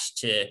cash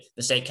to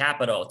the state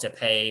capitol to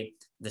pay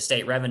the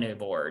state revenue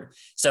board.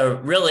 So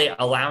really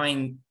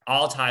allowing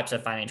all types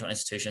of financial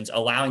institutions,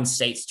 allowing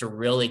states to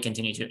really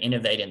continue to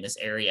innovate in this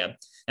area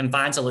and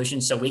find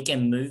solutions so we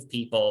can move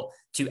people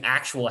to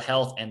actual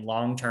health and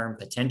long-term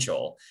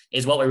potential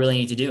is what we really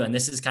need to do. And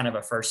this is kind of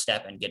a first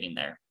step in getting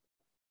there.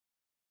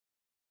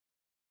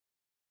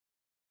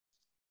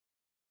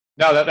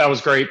 No, that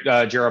was great,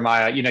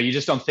 Jeremiah. You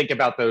just don't think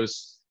about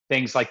those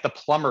things like the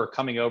plumber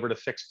coming over to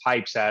fix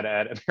pipes at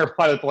a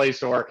marijuana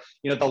place, or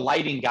the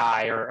lighting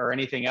guy or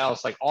anything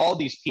else. Like, all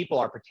these people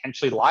are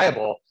potentially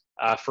liable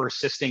for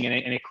assisting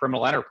in a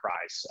criminal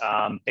enterprise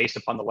based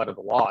upon the letter of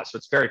the law. So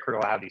it's very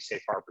critical to have these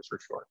safe harbors for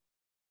sure.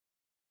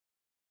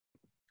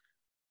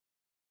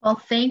 Well,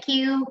 thank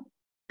you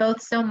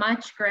both so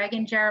much, Greg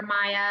and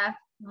Jeremiah.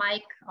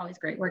 Mike, always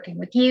great working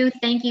with you.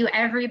 Thank you,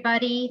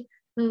 everybody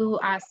who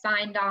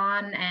signed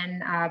on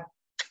and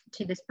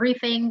to this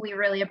briefing. We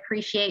really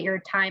appreciate your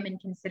time and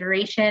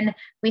consideration.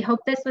 We hope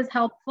this was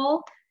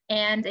helpful.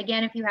 And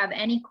again, if you have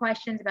any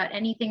questions about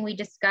anything we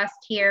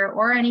discussed here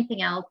or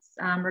anything else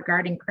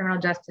regarding criminal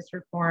justice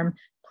reform,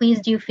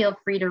 please do feel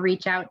free to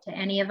reach out to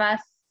any of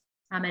us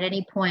at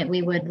any point.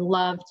 We would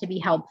love to be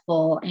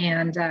helpful.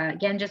 And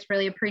again, just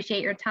really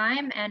appreciate your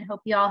time and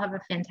hope you all have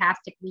a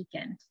fantastic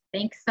weekend.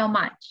 Thanks so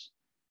much.